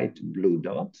light blue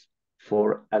dots,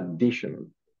 for additional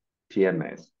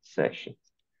TMS sessions.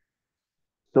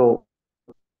 So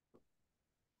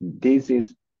this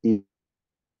is, if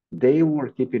they were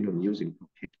keeping on using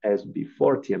as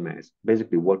before TMS,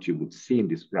 basically what you would see in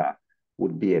this graph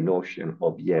would be an ocean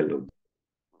of yellow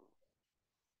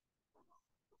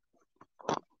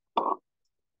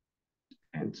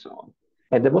and so on.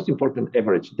 And the most important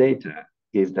average data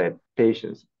is that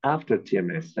patients after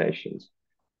TMS sessions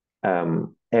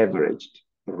averaged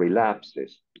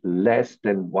relapses less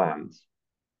than once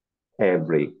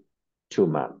every 2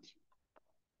 months.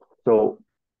 So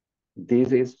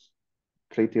this is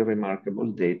pretty remarkable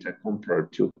data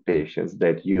compared to patients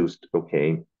that used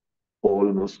cocaine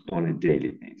almost on a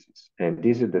daily basis. And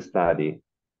this is the study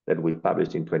that we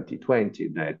published in 2020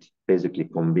 that basically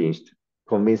convinced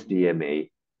the EMA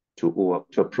to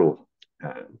approve,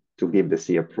 to give the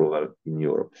C approval in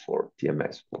Europe for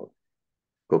TMS for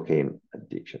cocaine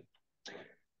addiction.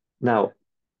 Now,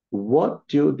 what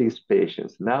do these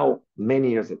patients, now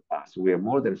many years have passed, we are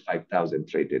more than 5,000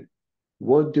 treated,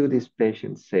 what do these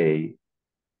patients say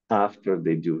after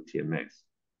they do TMS?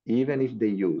 Even if they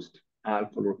used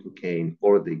alcohol or cocaine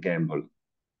or they gambled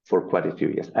for quite a few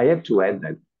years. I have to add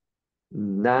that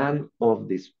none of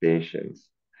these patients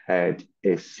had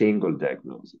a single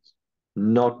diagnosis,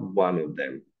 not one of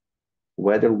them.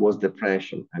 Whether it was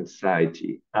depression,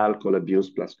 anxiety, alcohol abuse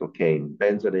plus cocaine,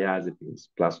 benzodiazepines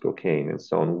plus cocaine, and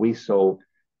so on. We saw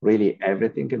really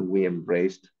everything and we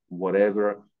embraced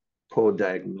whatever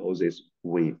co-diagnosis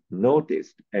we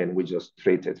noticed and we just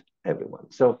treated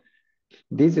everyone. So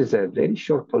this is a very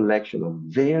short collection of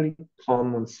very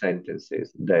common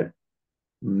sentences that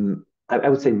I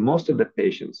would say most of the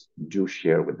patients do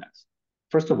share with us.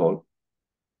 First of all,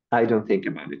 I don't think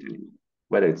about it anymore.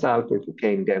 Whether it's alcohol,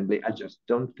 cocaine, gambling, I just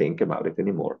don't think about it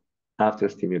anymore after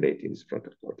stimulating this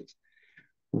frontal cortex.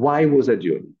 Why was I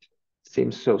doing it?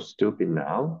 Seems so stupid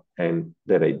now, and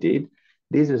that I did.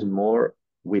 This is more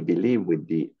we believe with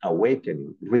the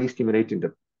awakening, re-stimulating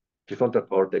the prefrontal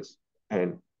cortex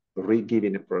and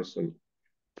re-giving a person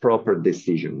proper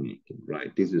decision making,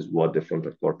 right? This is what the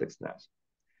frontal cortex does.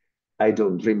 I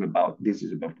don't dream about this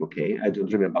is about cocaine. I don't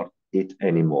dream about it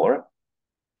anymore.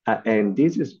 And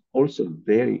this is also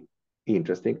very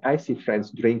interesting. I see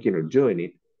friends drinking or doing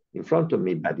it in front of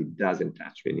me, but it doesn't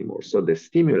touch me anymore. So the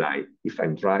stimuli, if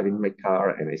I'm driving my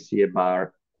car and I see a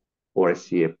bar or I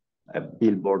see a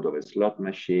billboard of a slot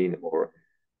machine or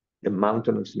a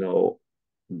mountain of snow,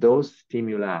 those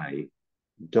stimuli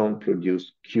don't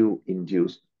produce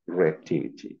cue-induced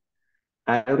reactivity.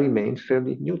 I remain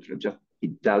fairly neutral, just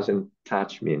it doesn't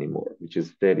touch me anymore, which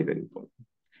is very, very important.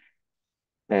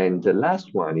 And the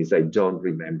last one is I don't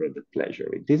remember the pleasure.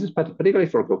 This is particularly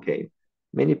for cocaine.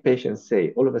 Many patients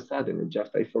say, all of a sudden,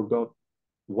 just I forgot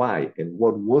why and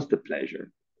what was the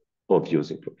pleasure of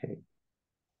using cocaine.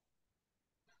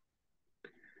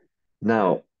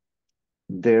 Now,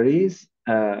 there is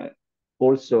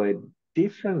also a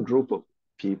different group of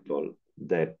people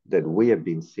that we have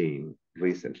been seeing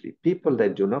recently, people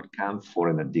that do not come for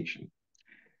an addiction,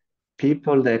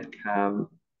 people that come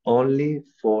only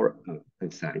for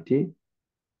anxiety,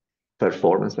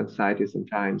 performance anxiety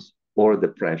sometimes, or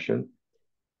depression,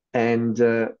 and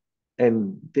this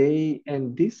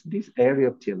area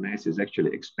of TMS is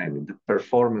actually expanding the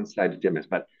performance side of TMS,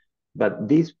 but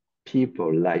these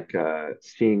people like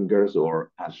singers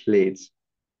or athletes,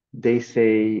 they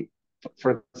say,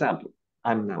 for example,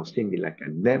 I'm now singing like I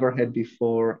never had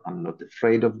before. I'm not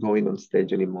afraid of going on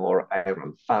stage anymore. I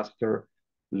run faster,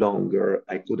 longer.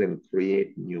 I couldn't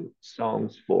create new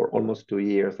songs for almost 2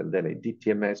 years. And then I did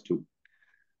TMS to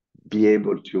be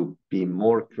able to be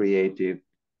more creative.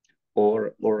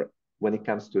 Or when it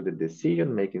comes to the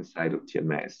decision-making side of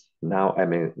TMS, now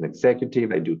I'm an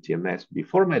executive. I do TMS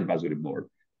before my advisory board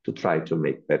to try to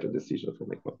make better decisions for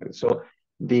my company. So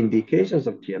the indications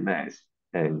of TMS,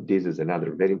 and this is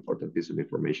another very important piece of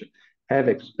information, have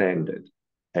expanded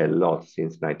a lot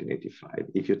since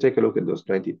 1985. If you take a look at those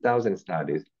 20,000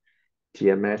 studies,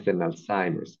 TMS and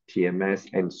Alzheimer's, TMS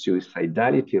and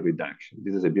suicidality reduction.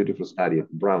 This is a beautiful study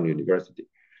at Brown University.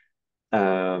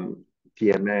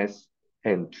 TMS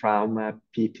and trauma,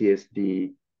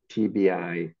 PTSD,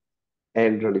 TBI,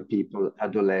 elderly people,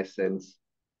 adolescents.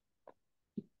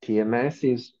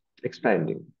 TMS is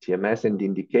expanding. TMS and the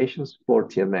indications for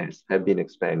TMS have been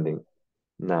expanding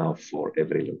now for a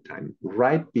very long time,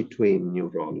 right between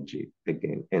neurology,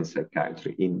 again, and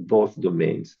psychiatry in both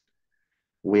domains.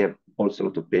 We have also a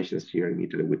lot of patients here in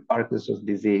Italy with Parkinson's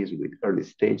disease, with early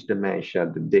stage dementia.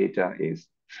 The data is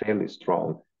fairly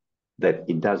strong that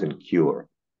it doesn't cure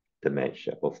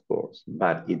dementia, of course,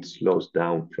 but it slows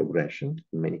down progression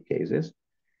in many cases.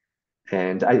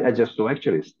 And I just saw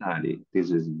actually a study,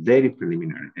 this is very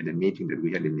preliminary, at a meeting that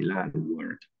we had in Milan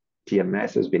where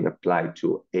TMS has been applied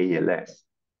to ALS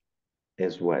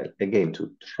as well, again,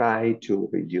 to try to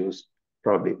reduce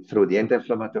probably through the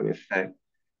anti-inflammatory effect.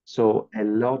 So a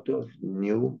lot of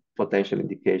new potential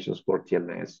indications for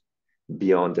TMS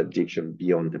beyond addiction,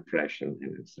 beyond depression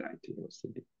and anxiety and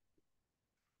OCD.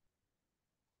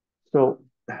 So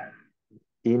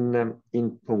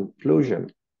in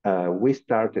conclusion, we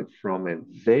started from a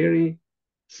very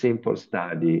simple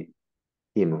study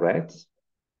in rats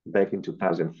back in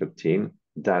 2015,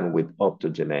 done with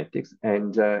optogenetics,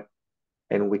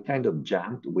 and we kind of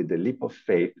jumped with a leap of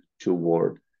faith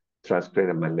toward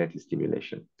transcranial magnetic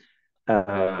stimulation.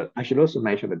 I should also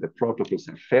mention that the protocols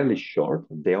are fairly short.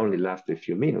 They only last a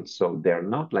few minutes, so they're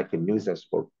not like a nuisance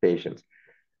for patients.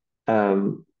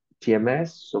 TMS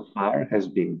so far has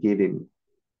been giving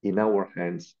in our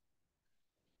hands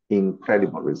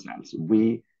incredible results.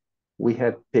 We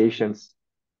have patients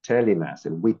telling us,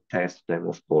 and we test them,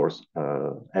 of course,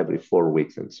 every 4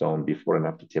 weeks and so on, before and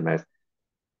after TMS.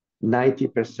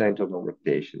 90% of our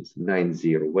patients,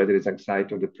 90, whether it's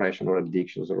anxiety or depression or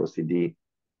addictions or OCD,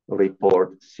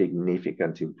 report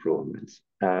significant improvements.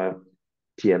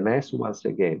 TMS, once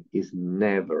again, is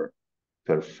never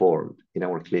performed in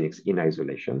our clinics in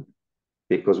isolation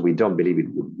because we don't believe it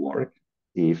would work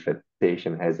if a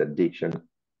patient has addiction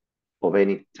of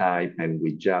any type and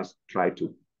we just try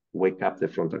to wake up the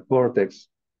frontal cortex.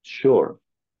 Sure,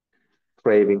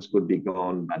 cravings could be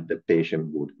gone, but the patient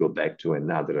would go back to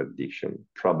another addiction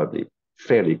probably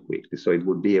fairly quickly. So it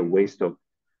would be a waste of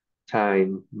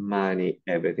time, money,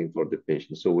 everything for the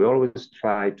patient. So we always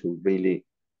try to really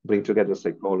bring together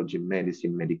psychology,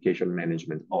 medicine, medication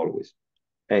management, always,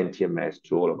 and TMS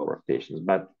to all of our patients.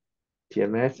 But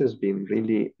TMS has been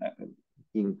really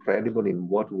incredible in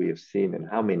what we have seen and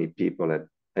how many people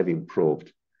have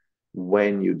improved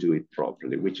when you do it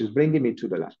properly, which is bringing me to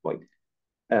the last point.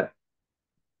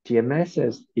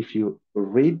 TMSs, if you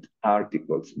read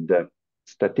articles, the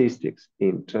statistics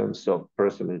in terms of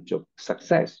percentage of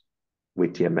success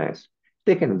with TMS,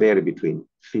 they can vary between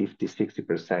 50,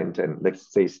 60%, and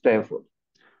let's say Stanford,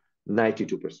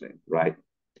 92%, right?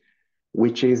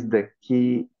 Which is the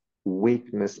key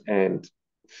weakness and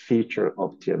feature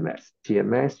of TMS.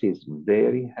 TMS is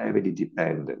very heavily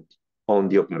dependent on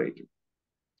the operator.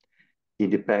 It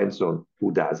depends on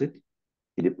who does it.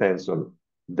 It depends on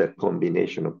the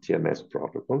combination of TMS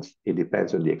protocols. It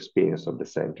depends on the experience of the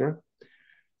center.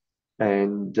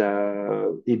 And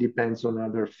it depends on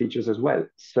other features as well.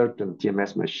 Certain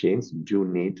TMS machines do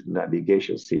need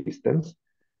navigation systems.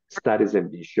 Studies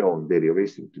have been shown very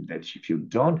recently that if you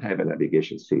don't have a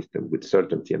navigation system with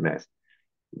certain TMS,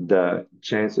 the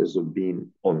chances of being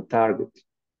on target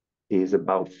is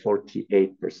about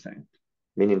 48%,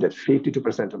 meaning that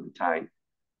 52% of the time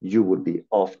you would be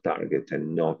off target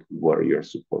and not where you're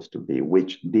supposed to be,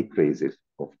 which decreases,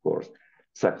 of course,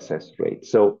 success rate.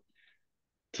 So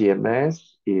TMS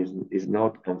is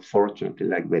not, unfortunately,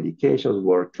 like medications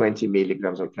where 20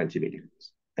 milligrams or 20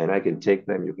 milligrams. And I can take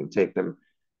them, you can take them,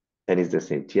 and it's the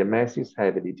same. TMS is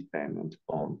heavily dependent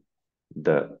on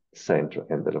the center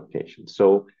and the location.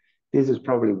 So this is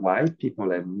probably why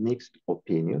people have mixed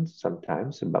opinions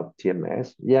sometimes about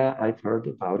TMS. Yeah, I've heard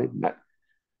about it, but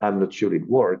I'm not sure it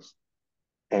works.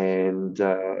 And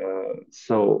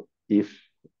so if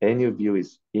any of you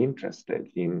is interested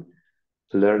in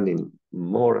learning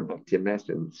more about TMS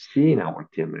and seeing our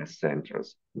TMS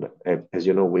centers, as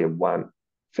you know, we have one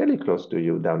fairly close to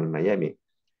you down in Miami.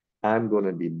 I'm going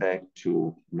to be back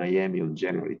to Miami on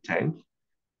January 10th.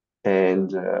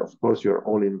 And of course, you're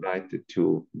all invited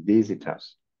to visit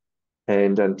us.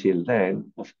 And until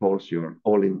then, of course, you're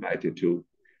all invited to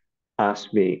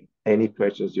ask me any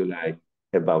questions you like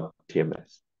about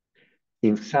TMS.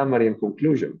 In summary and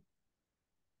conclusion,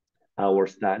 our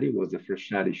study was the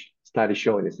first study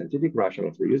showing a scientific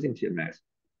rationale for using TMS,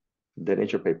 the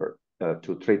Nature paper,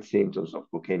 to treat symptoms of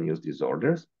cocaine use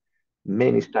disorders.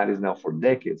 Many studies now for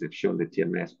decades have shown that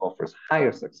TMS offers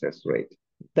higher success rate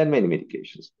than many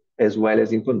medications, as well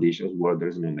as in conditions where there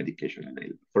is no medication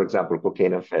available. For example,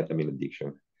 cocaine, amphetamine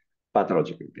addiction,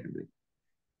 pathological gambling.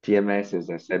 TMS, as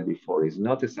I said before, is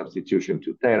not a substitution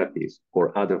to therapies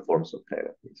or other forms of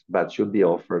therapies, but should be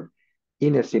offered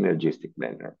in a synergistic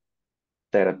manner.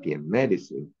 Therapy and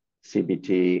medicine,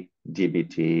 CBT,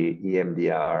 DBT,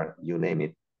 EMDR, you name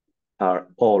it, are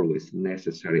always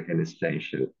necessary and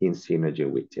essential in synergy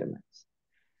with TMS.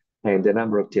 And the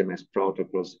number of TMS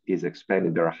protocols is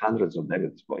expanding. There are hundreds of them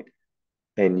at this point,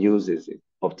 and uses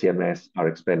of TMS are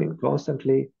expanding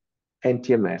constantly. And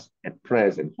TMS at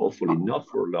present, hopefully not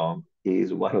for long,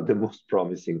 is one of the most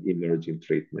promising emerging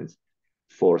treatments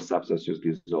for substance use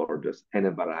disorders and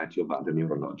a variety of other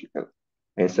neurological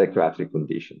and psychiatric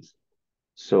conditions.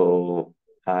 So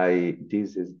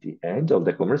this is the end of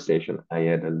the conversation. I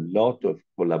had a lot of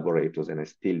collaborators, and I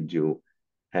still do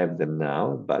have them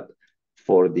now, but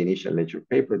for the initial Nature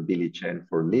paper, Billy Chen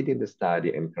for leading the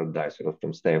study, and Carl Dyson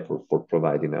from Stanford for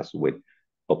providing us with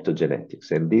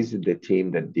optogenetics. And this is the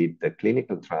team that did the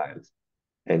clinical trials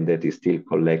and that is still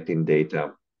collecting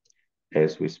data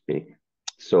as we speak.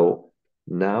 So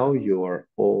now you are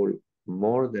all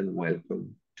more than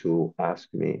welcome to ask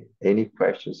me any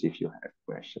questions if you have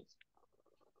questions.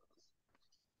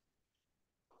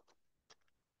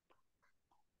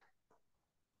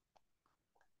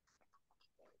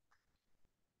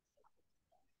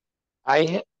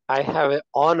 I have an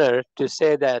honor to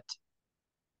say that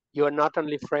you are not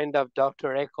only friend of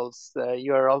Dr. Eccles,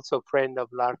 you are also friend of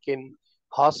Larkin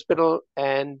Hospital,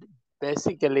 and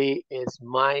basically is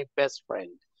my best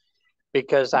friend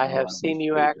because I have seen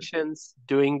you actions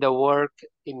doing the work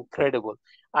incredible.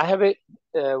 I have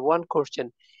one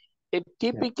question.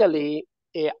 Typically,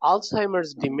 a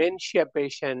Alzheimer's dementia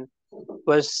patient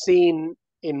was seen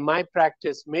in my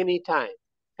practice many times,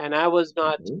 and I was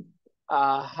not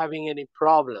having any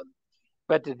problem.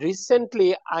 But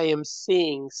recently, I am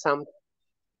seeing some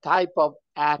type of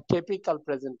atypical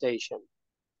presentation.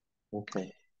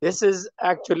 Okay. This is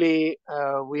actually,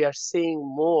 we are seeing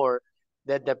more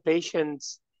that the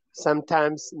patients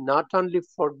sometimes not only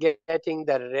forgetting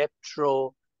the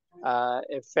retro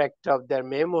effect of their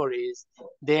memories,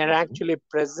 they are actually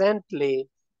presently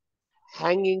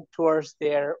hanging towards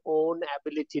their own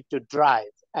ability to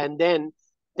drive, and then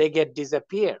they get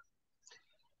disappear.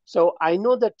 So I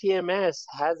know that TMS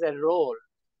has a role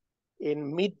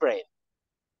in midbrain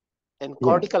and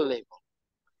cortical level.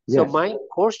 So my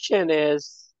question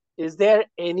is there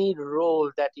any role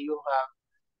that you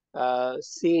have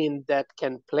seen that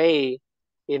can play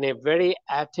in a very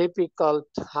atypical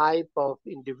type of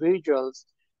individuals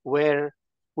where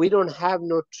we don't have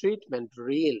no treatment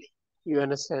really, you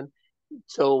understand?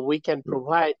 So we can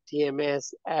provide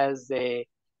TMS as a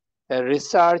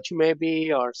research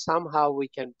maybe, or somehow we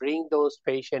can bring those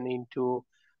patients into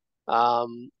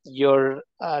your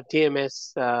TMS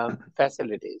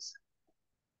facilities.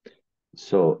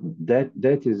 So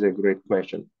that is a great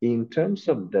question. In terms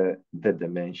of the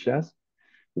dementias,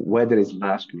 whether it's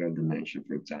vascular dementia,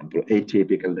 for example,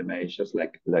 atypical dementias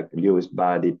like Lewy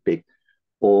body, PIC,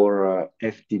 or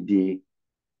FTD,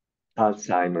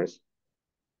 Alzheimer's,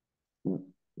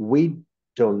 we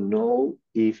don't know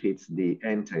if it's the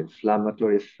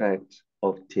anti-inflammatory effect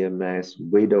of TMS.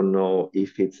 We don't know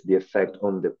if it's the effect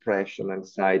on depression,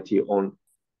 anxiety, on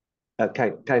a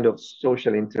kind of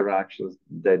social interactions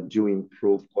that do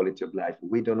improve quality of life.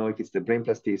 We don't know if it's the brain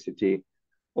plasticity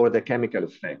or the chemical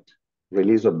effect,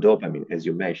 release of dopamine, as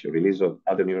you mentioned, release of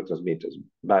other neurotransmitters.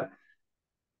 But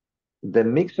the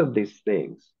mix of these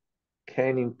things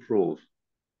can improve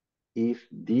if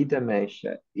the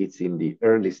dementia is in the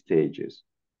early stages,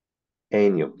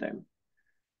 any of them.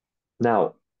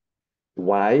 Now,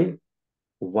 why?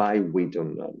 Why we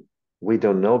don't know? We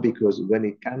don't know because when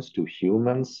it comes to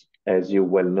humans, as you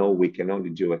well know, we can only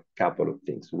do a couple of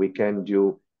things. We can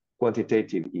do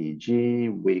quantitative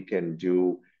EEG, we can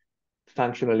do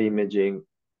functional imaging,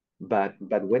 but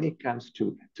when it comes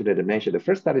to the dementia, the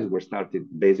first studies were started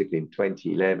basically in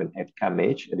 2011 at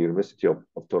CAMH at the University of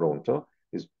Toronto,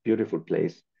 this beautiful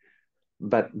place.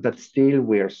 But still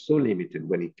we are so limited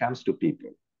when it comes to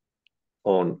people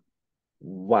on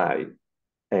why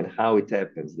and how it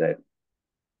happens that,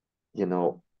 you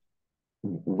know,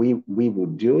 we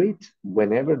would do it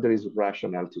whenever there is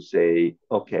rationale to say,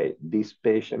 okay, this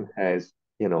patient has,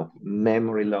 you know,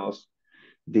 memory loss,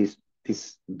 this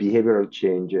behavioral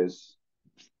changes,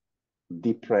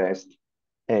 depressed,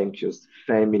 anxious,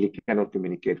 family cannot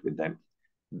communicate with them.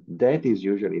 That is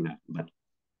usually enough. But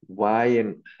why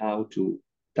and how to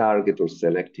target or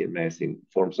select TMS in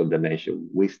forms of dementia,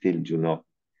 we still do not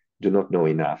know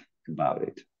enough about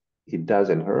it. It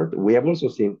doesn't hurt. We have also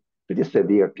seen pretty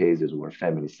severe cases where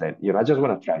families said, you know, I just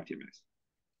want to try TMS.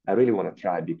 I really want to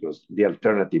try because the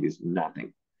alternative is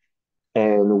nothing.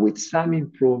 And with some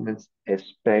improvements,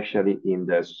 especially in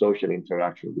the social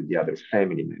interaction with the other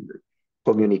family members,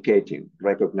 communicating,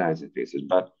 recognizing faces,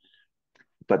 but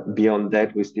beyond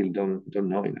that, we still don't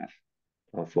know enough,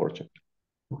 unfortunately.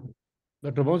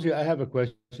 Dr. Bonsi, I have a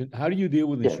question. How do you deal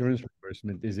with Yes. insurance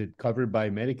reimbursement? Is it covered by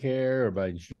Medicare or by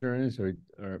insurance or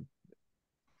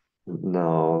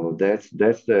No, that's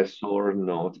the sore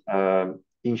note.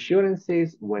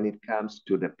 Insurances, when it comes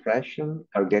to depression,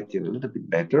 are getting a little bit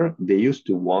better. They used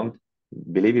to want,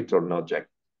 believe it or not, Jack,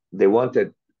 they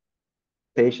wanted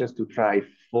patients to try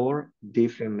 4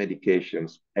 different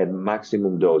medications at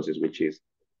maximum doses, which is,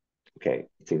 okay,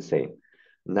 it's insane.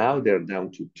 Now they're down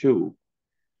to 2.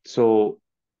 So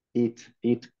it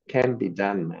can be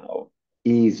done now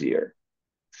easier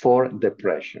for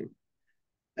depression.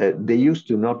 They used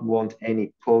to not want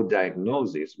any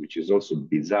co-diagnosis, which is also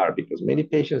bizarre because many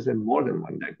patients have more than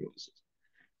one diagnosis.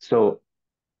 So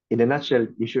in a nutshell,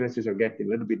 insurances are getting a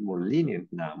little bit more lenient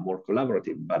now, more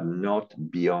collaborative, but not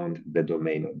beyond the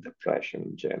domain of depression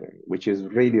in general, which is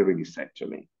really, really sad to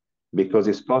me because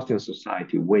it's costing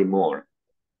society way more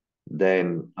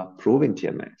than approving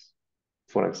TMS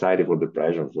for anxiety, for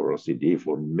depression, for OCD,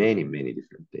 for many, many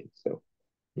different things. So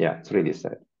yeah, it's really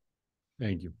sad.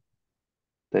 Thank you.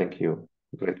 Thank you.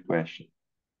 Great question.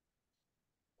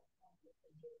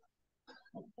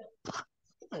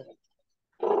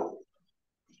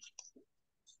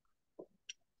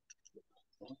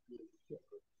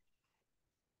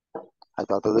 Hi,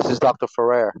 Doctor. This is Dr.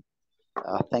 Ferrer.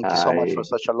 Thank you so much for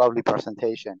Hi. such a lovely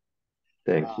presentation.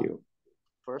 Thank you.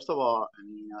 First of all, I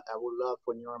mean, I would love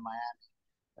when you're in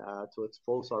Miami to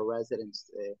expose our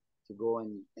residents to go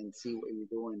and see what you're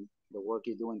doing, the work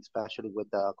you're doing, especially with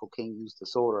the cocaine use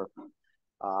disorder.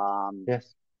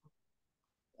 Yes,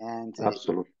 And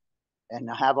absolutely. and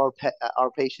have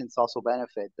our patients also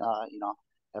benefit, you know,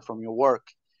 from your work.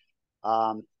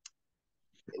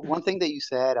 One thing that you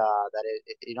said that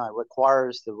you know, it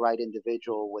requires the right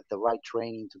individual with the right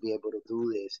training to be able to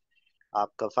do this.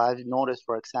 Because I've noticed,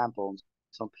 for example,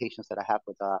 some patients that I have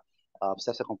with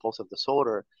obsessive compulsive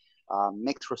disorder,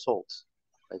 mixed results.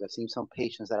 Like I've seen some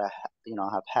patients that you know,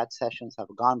 have had sessions, have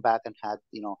gone back and had,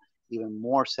 you know, even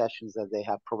more sessions that they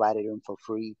have provided them for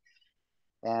free,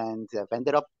 and have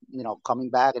ended up, you know, coming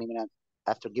back, and even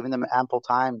after giving them ample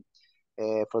time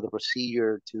for the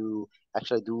procedure to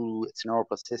actually do its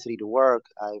neuroplasticity to work,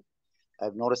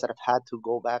 I've noticed that I've had to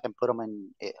go back and put them in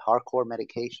hardcore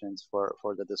medications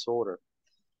for the disorder.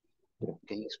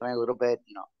 Can you explain a little bit,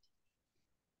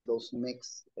 those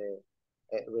mixed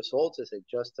results? Is it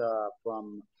just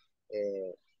from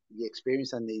the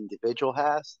experience that the individual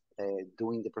has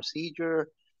doing the procedure,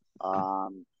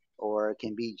 or it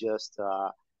can be just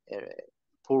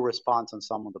poor response on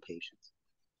some of the patients?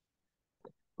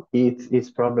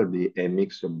 It's probably a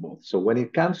mix of both. So when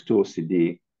it comes to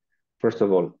OCD, first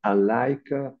of all, unlike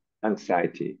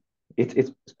anxiety,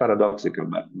 it's paradoxical,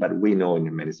 but we know in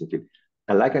the medicine field,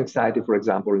 unlike anxiety, for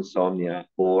example, insomnia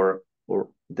or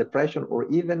depression, or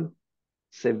even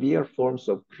severe forms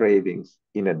of cravings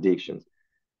in addictions,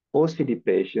 OCD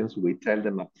patients, we tell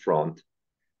them up front,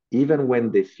 even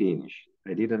when they finish,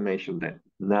 I didn't mention that,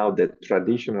 now the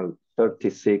traditional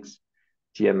 36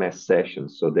 TMS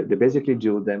sessions, so they basically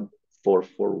do them for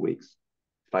 4 weeks,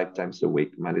 5 times a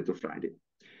week, Monday to Friday.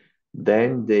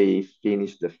 Then they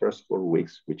finish the first 4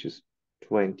 weeks, which is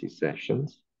 20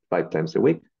 sessions, 5 times a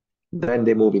week. Then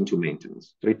they move into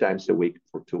maintenance, 3 times a week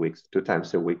for 2 weeks, 2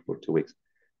 times a week for 2 weeks.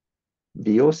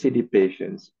 The OCD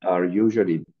patients are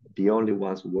usually the only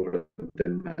ones where the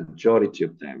majority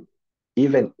of them,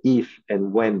 even if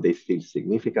and when they feel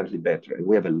significantly better, and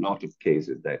we have a lot of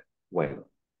cases that, well,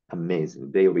 amazing,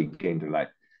 they regain their life,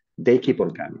 they keep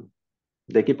on coming.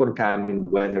 They keep on coming,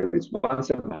 whether it's once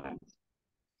a month,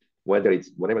 whether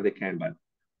it's whatever they can, but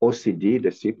OCD,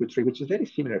 the circuitry, which is very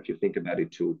similar if you think about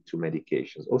it to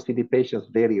medications. OCD patients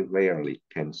very rarely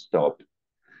can stop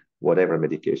whatever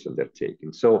medication they're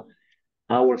taking. So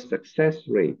our success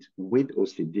rate with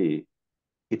OCD,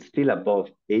 it's still above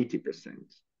 80%.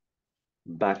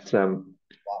 But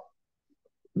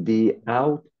the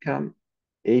outcome,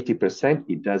 80%,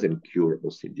 it doesn't cure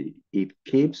OCD. It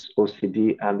keeps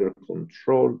OCD under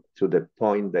control to the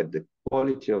point that the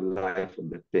quality of life of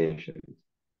the patient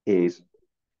is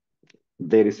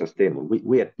very sustainable.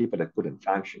 We had people that couldn't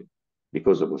function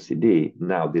because of OCD.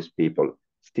 Now these people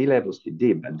still have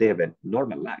OCD, but they have a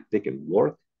normal life. They can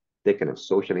work, they can have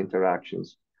social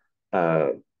interactions,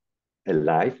 a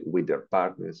life with their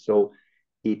partners. So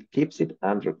it keeps it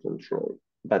under control,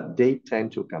 but they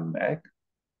tend to come back.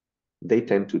 They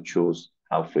tend to choose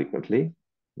how frequently,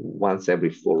 once every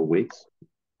 4 weeks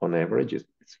on average,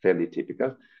 it's fairly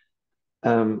typical.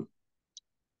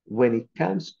 When it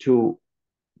comes to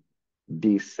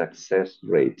the success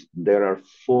rate, there are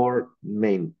 4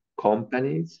 main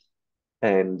companies,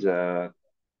 and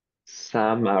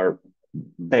some are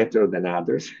better than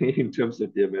others in terms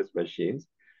of TMS machines.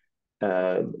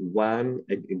 One,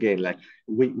 again, like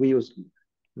we use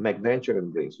McVenture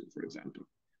and BrainSuite, for example.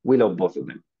 We love both of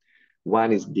them.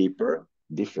 One is deeper,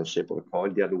 different shape of a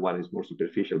coil. The other one is more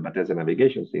superficial, but as a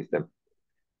navigation system.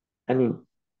 I mean,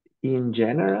 in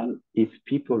general, if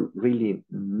people really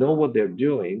know what they're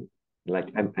doing, like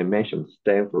I mentioned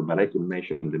Stanford, but I could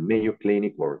mention the Mayo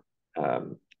Clinic or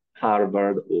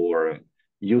Harvard or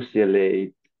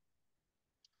UCLA,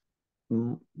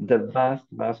 the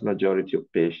vast majority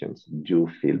of patients do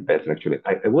feel better. Actually,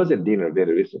 I was at dinner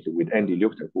very recently with Andy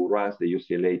Luchter, who runs the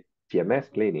UCLA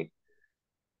TMS clinic.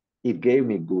 It gave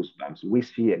me goosebumps. We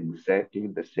see exactly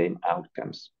the same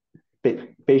outcomes.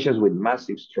 Patients with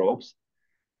massive strokes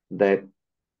that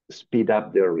speed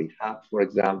up their rehab, for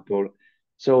example.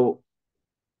 So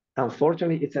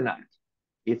unfortunately, it's an art.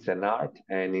 It's an art,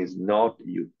 and it's not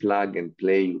you plug and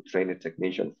play, you train a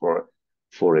technician for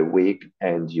a week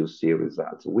and you see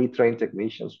results. We train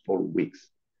technicians for weeks.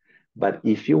 But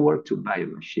if you were to buy a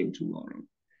machine tomorrow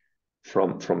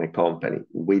from a company,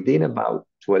 within about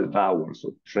 12 hours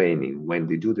of training, when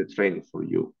they do the training for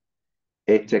you,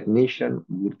 a technician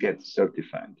would get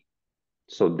certified.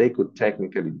 So they could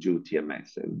technically do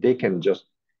TMS, and they can just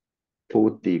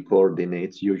put the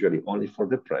coordinates usually only for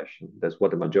depression. That's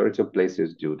what the majority of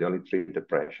places do. They only treat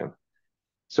depression.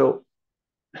 So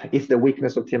it's the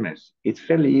weakness of TMS. It's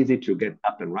fairly easy to get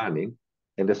up and running,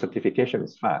 and the certification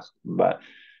is fast, but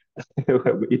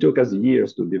it took us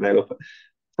years to develop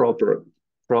proper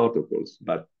protocols,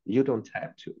 but you don't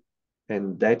have to.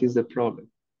 And that is the problem.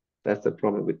 That's the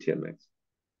problem with TMS.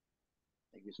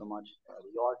 Thank you so much.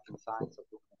 The art and science of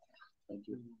doing it. Thank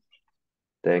you.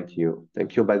 Thank you.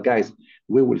 Thank you. But guys,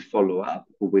 we will follow up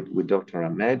with Dr.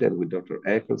 Ahmed and with Dr.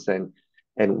 Eccles, and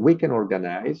we can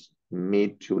organize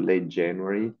mid to late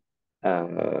January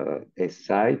a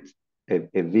site,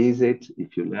 a visit,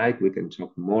 if you like. We can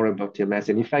talk more about TMS.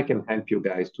 And if I can help you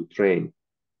guys to train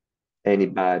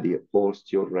anybody,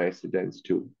 post your residents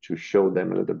to show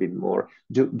them a little bit more.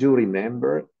 Do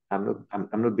remember, I'm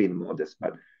not being modest,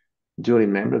 but do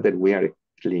remember that we are a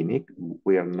clinic.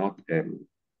 We are not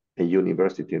a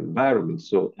university environment.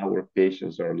 So our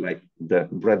patients are like the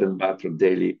bread and butter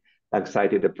daily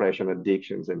anxiety, depression,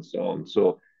 addictions, and so on.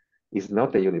 So it's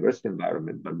not a university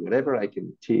environment, but whatever I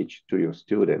can teach to your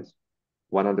students,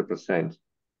 100%,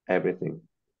 everything.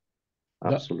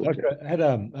 Absolutely. Doctor, I had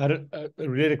a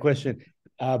related question.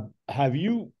 Have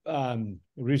you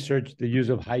researched the use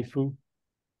of HIFU?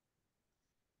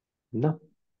 No.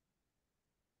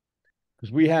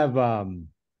 Because we have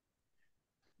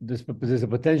there's a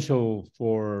potential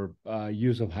for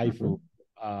use of HIFU,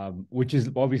 which is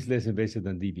obviously less invasive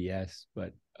than DBS,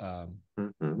 but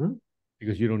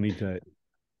because you don't need to,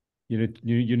 you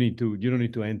don't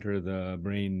need to enter the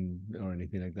brain or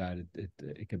anything like that.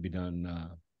 It can be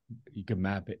done. You can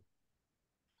map it.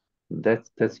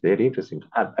 That's very interesting.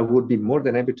 I would be more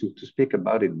than happy to speak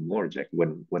about it more, Jack,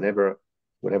 whenever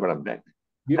I'm back.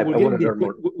 Yeah, I want to learn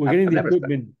more. We're getting the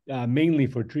equipment mainly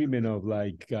for treatment of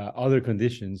like other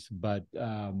conditions, but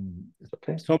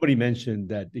somebody mentioned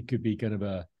that it could be kind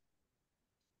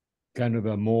of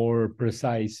a more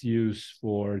precise use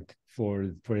for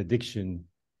addiction.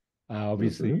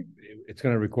 Obviously, it's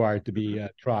going to require to be a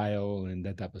trial and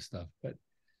that type of stuff. But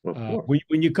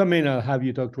when you come in, I'll have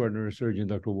you talk to our neurosurgeon,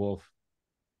 Dr. Wolf.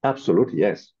 Absolutely,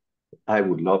 yes. I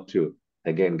would love to.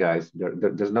 Again, guys,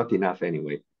 there's not enough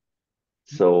anyway.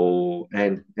 So,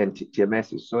 and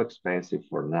TMS is so expensive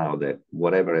for now that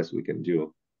whatever else we can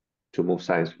do to move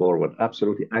science forward,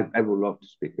 absolutely. I would love to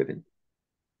speak with him.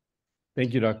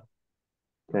 Thank you, Doc.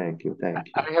 Thank you.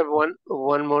 I have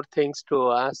one more things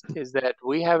to ask is that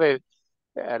we have a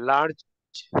large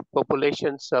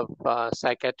populations of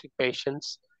psychiatric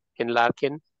patients in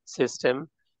Larkin system.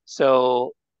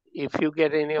 So if you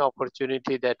get any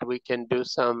opportunity that we can do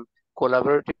some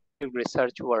collaborative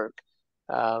research work,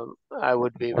 I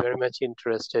would be very much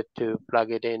interested to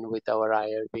plug it in with our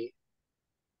IRB.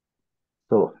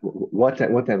 So what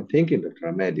I'm thinking, Dr.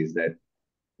 Ahmed, is that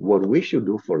what we should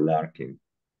do for Larkin,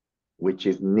 which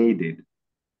is needed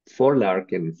for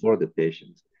Larkin and for the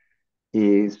patients,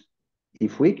 is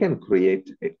if we can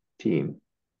create a team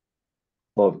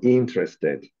of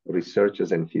interested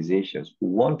researchers and physicians who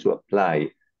want to apply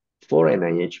for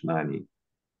NIH money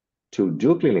to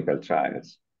do clinical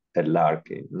trials at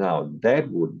Larkin. Now,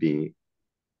 that would be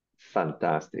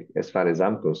fantastic as far as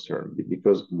I'm concerned,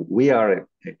 because we are,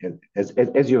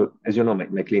 as you know,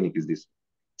 my clinic is this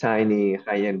tiny,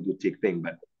 high-end boutique thing,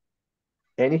 but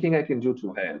anything I can do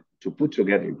to help to put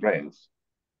together grants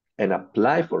and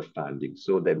apply for funding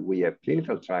so that we have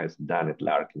clinical trials done at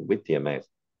Larkin with TMS,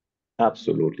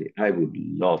 absolutely, I would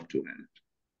love to help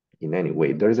in any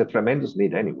way. There is a tremendous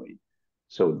need anyway.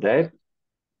 So that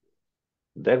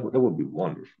would be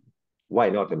wonderful. Why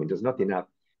not? I mean, there's not enough.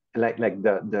 Like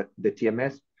the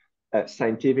TMS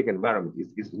scientific environment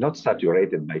is not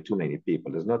saturated by too many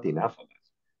people. There's not enough of us.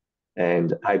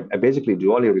 And I basically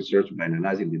do all the research by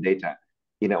analyzing the data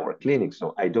in our clinic.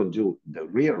 So I don't do the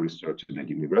real research that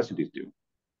universities do.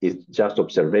 It's just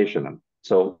observational.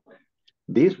 So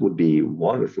this would be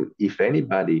wonderful if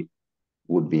anybody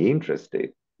would be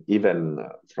interested, even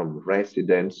from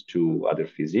residents to other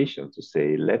physicians, to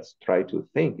say, let's try to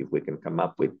think if we can come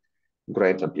up with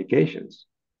grant applications.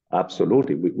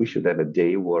 Absolutely. We should have a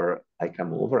day where I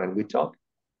come over and we talk.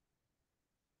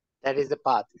 That is the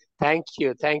path. Thank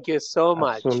you. Thank you so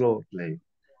much. Absolutely.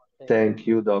 Thank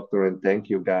you, doctor, and thank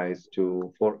you guys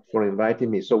for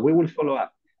inviting me. So we will follow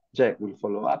up. Jack will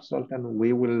follow up, Sultan.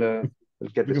 We will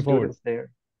we'll get the students there.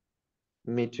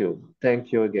 Me too.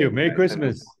 Thank you again. Merry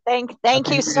Christmas. Thank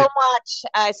you so much.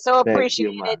 I so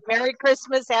appreciate it. Merry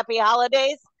Christmas. Happy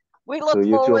holidays. We look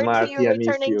forward to you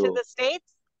returning to the States.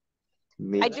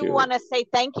 I do want to say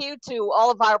thank you to all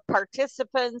of our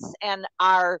participants and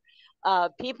our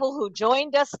people who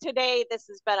joined us today. This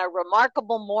has been a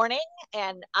remarkable morning,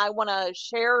 and I want to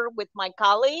share with my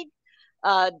colleague,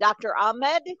 Dr.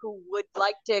 Ahmed, who would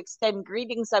like to extend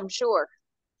greetings, I'm sure.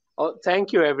 Oh,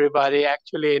 thank you, everybody.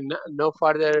 Actually, no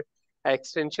further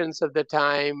extensions of the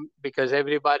time because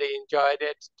everybody enjoyed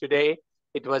it today.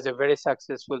 It was a very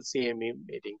successful CME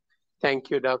meeting.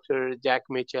 Thank you, Dr. Jack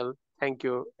Mitchell. Thank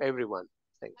you, everyone.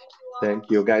 Thank you.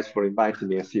 Thank you, guys, for inviting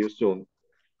me. I'll see you soon.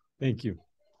 Thank you.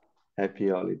 Happy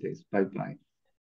holidays. Bye-bye.